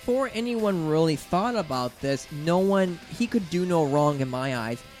 before anyone really thought about this, he could do no wrong in my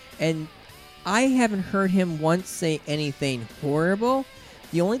eyes. And I haven't heard him once say anything horrible.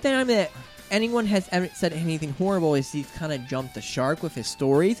 The only time that anyone has ever said anything horrible is he's kind of jumped the shark with his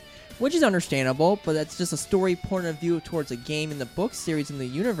stories, which is understandable, but that's just a story point of view towards a game in the book series in the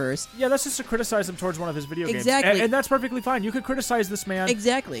universe. Yeah, that's just to criticize him towards one of his video games. Exactly. And that's perfectly fine. You could criticize this man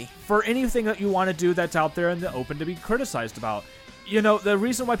for anything that you want to do that's out there in the open to be criticized about. The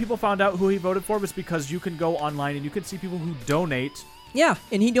reason why people found out who he voted for was because you can go online and you can see people who donate. Yeah,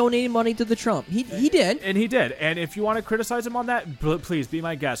 and he donated money to the Trump. He did. And he did. And if you want to criticize him on that, please be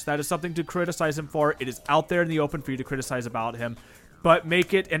my guest. That is something to criticize him for. It is out there in the open for you to criticize about him. But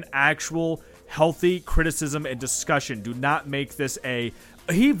make it an actual healthy criticism and discussion. Do not make this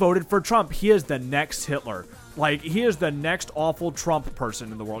he voted for Trump. He is the next Hitler. He is the next awful Trump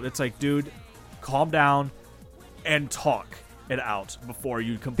person in the world. It's dude, calm down and talk it out before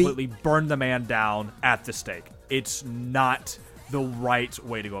you completely burn the man down at the stake. It's not the right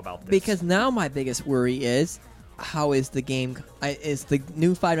way to go about this. Because now my biggest worry is, how is the game? Is the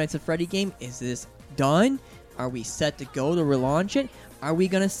new Five Nights at Freddy game? Is this done? Are we set to go to relaunch it? Are we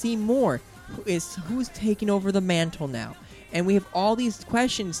gonna see more? Who's taking over the mantle now? And we have all these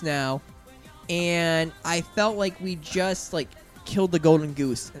questions now, and I felt like we just killed the golden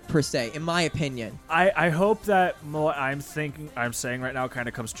goose, per se, in my opinion. I hope that what I'm saying right now kind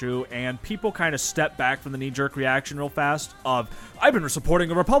of comes true, and people kind of step back from the knee-jerk reaction real fast of, I've been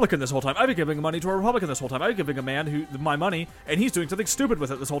supporting a Republican this whole time, I've been giving money to a Republican this whole time, I've been giving a man my money, and he's doing something stupid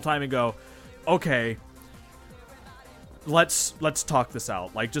with it this whole time, and go, okay, let's talk this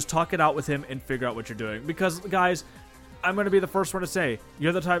out. Just talk it out with him and figure out what you're doing. Because, guys, I'm going to be the first one to say,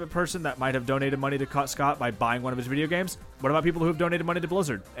 you're the type of person that might have donated money to Scott by buying one of his video games. What about people who have donated money to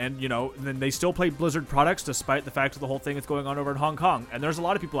Blizzard? And, then they still play Blizzard products despite the fact of the whole thing that's going on over in Hong Kong. And there's a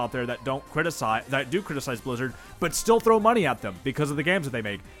lot of people out there that do criticize Blizzard, but still throw money at them because of the games that they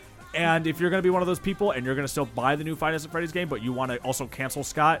make. And if you're going to be one of those people and you're going to still buy the new Five Nights at Freddy's game, but you want to also cancel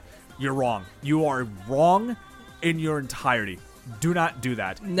Scott, you're wrong. You are wrong in your entirety. Do not do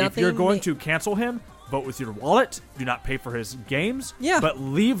that. If you're going to cancel him, vote with your wallet. Do not pay for his games. Yeah. But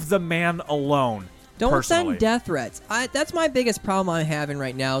leave the man alone. Don't send death threats. That's my biggest problem I'm having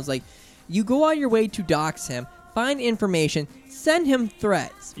right now is you go out your way to dox him, find information, send him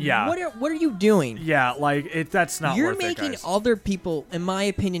threats. Yeah. What are you doing? Yeah, that's not You're worth it, making guys. other people, in my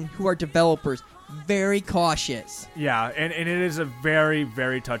opinion, who are developers, very cautious. Yeah, and it is a very,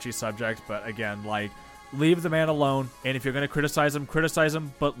 very touchy subject, but again, leave the man alone. And if you're going to criticize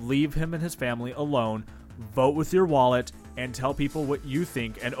him, but leave him and his family alone. Vote with your wallet and tell people what you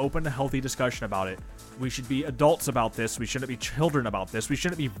think and open a healthy discussion about it. We should be adults about this. We shouldn't be children about this. We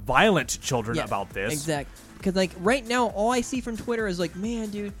shouldn't be violent children about this. Exactly. Because, like, right now, all I see from Twitter is like, man,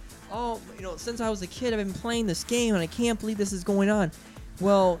 dude, since I was a kid, I've been playing this game, and I can't believe this is going on.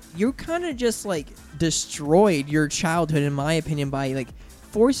 Well, you kind of just, like, destroyed your childhood, in my opinion, by, like,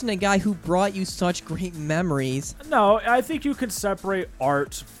 forcing a guy who brought you such great memories. No, I think you can separate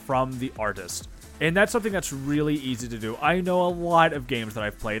art from the artist. And that's something that's really easy to do. I know a lot of games that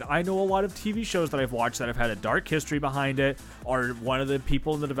I've played. I know a lot of TV shows that I've watched that have had a dark history behind it, or one of the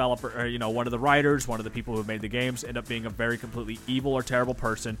people in the developer, or, one of the writers, one of the people who made the games end up being a very completely evil or terrible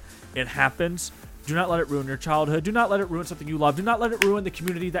person. It happens. Do not let it ruin your childhood. Do not let it ruin something you love. Do not let it ruin the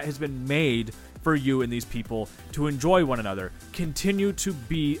community that has been made for you and these people to enjoy one another. Continue to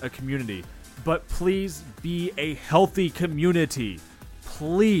be a community, but please be a healthy community.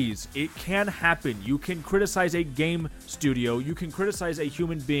 Please, it can happen. You can criticize a game studio, you can criticize a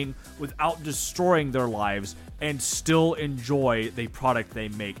human being without destroying their lives and still enjoy the product they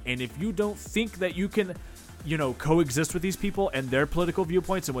make. And if you don't think that you can, coexist with these people and their political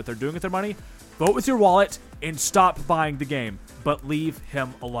viewpoints and what they're doing with their money, vote with your wallet and stop buying the game, but leave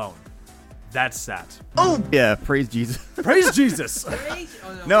him alone. That's that. Oh, yeah, praise Jesus. Praise Jesus.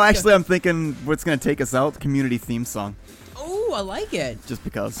 No, actually, I'm thinking what's going to take us out, community theme song. Oh, I like it. Just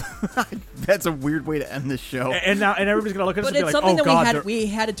because. That's a weird way to end this show. And now everybody's going to look at us and be like, something oh, God. that we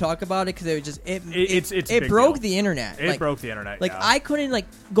had to talk about it because it was just, it's it broke the internet. It broke the internet, Like, yeah. I couldn't,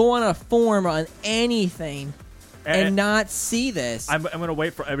 go on a forum on anything and not see this. I'm going to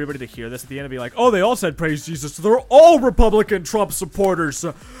wait for everybody to hear this at the end and be like, oh, they all said praise Jesus. They're all Republican Trump supporters.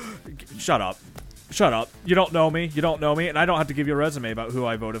 Shut up. Shut up. You don't know me. And I don't have to give you a resume about who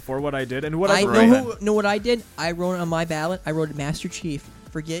I voted for, what I did, and what I know what I did? I wrote on my ballot. I wrote Master Chief.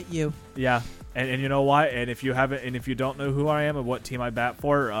 Forget you. Yeah. And you know what? And if you haven't, and if you don't know who I am and what team I bat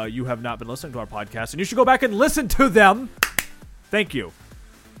for, you have not been listening to our podcast, and you should go back and listen to them. Thank you.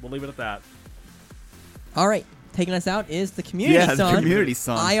 We'll leave it at that. All right. Taking us out is the community song. Yeah, the community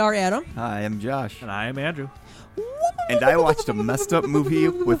song. I are Adam. Hi, I'm Josh. And I am Andrew. And I watched a messed up movie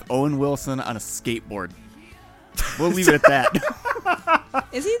with Owen Wilson on a skateboard. We'll leave it at that.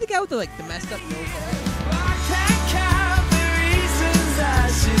 Is he the guy with the messed up nose?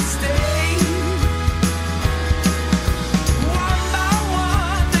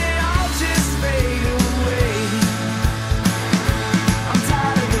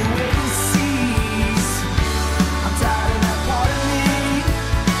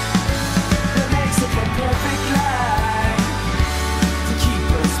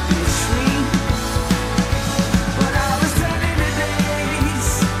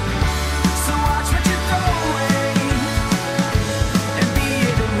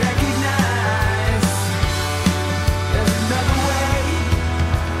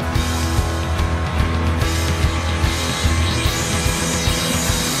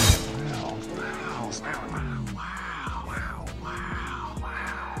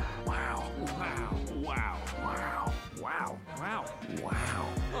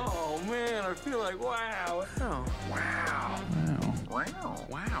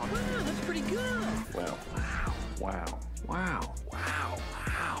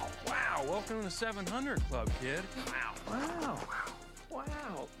 Welcome to the 700 Club, kid. Wow. Wow.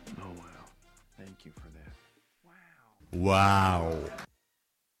 Wow. Oh, wow. Thank you for that. Wow.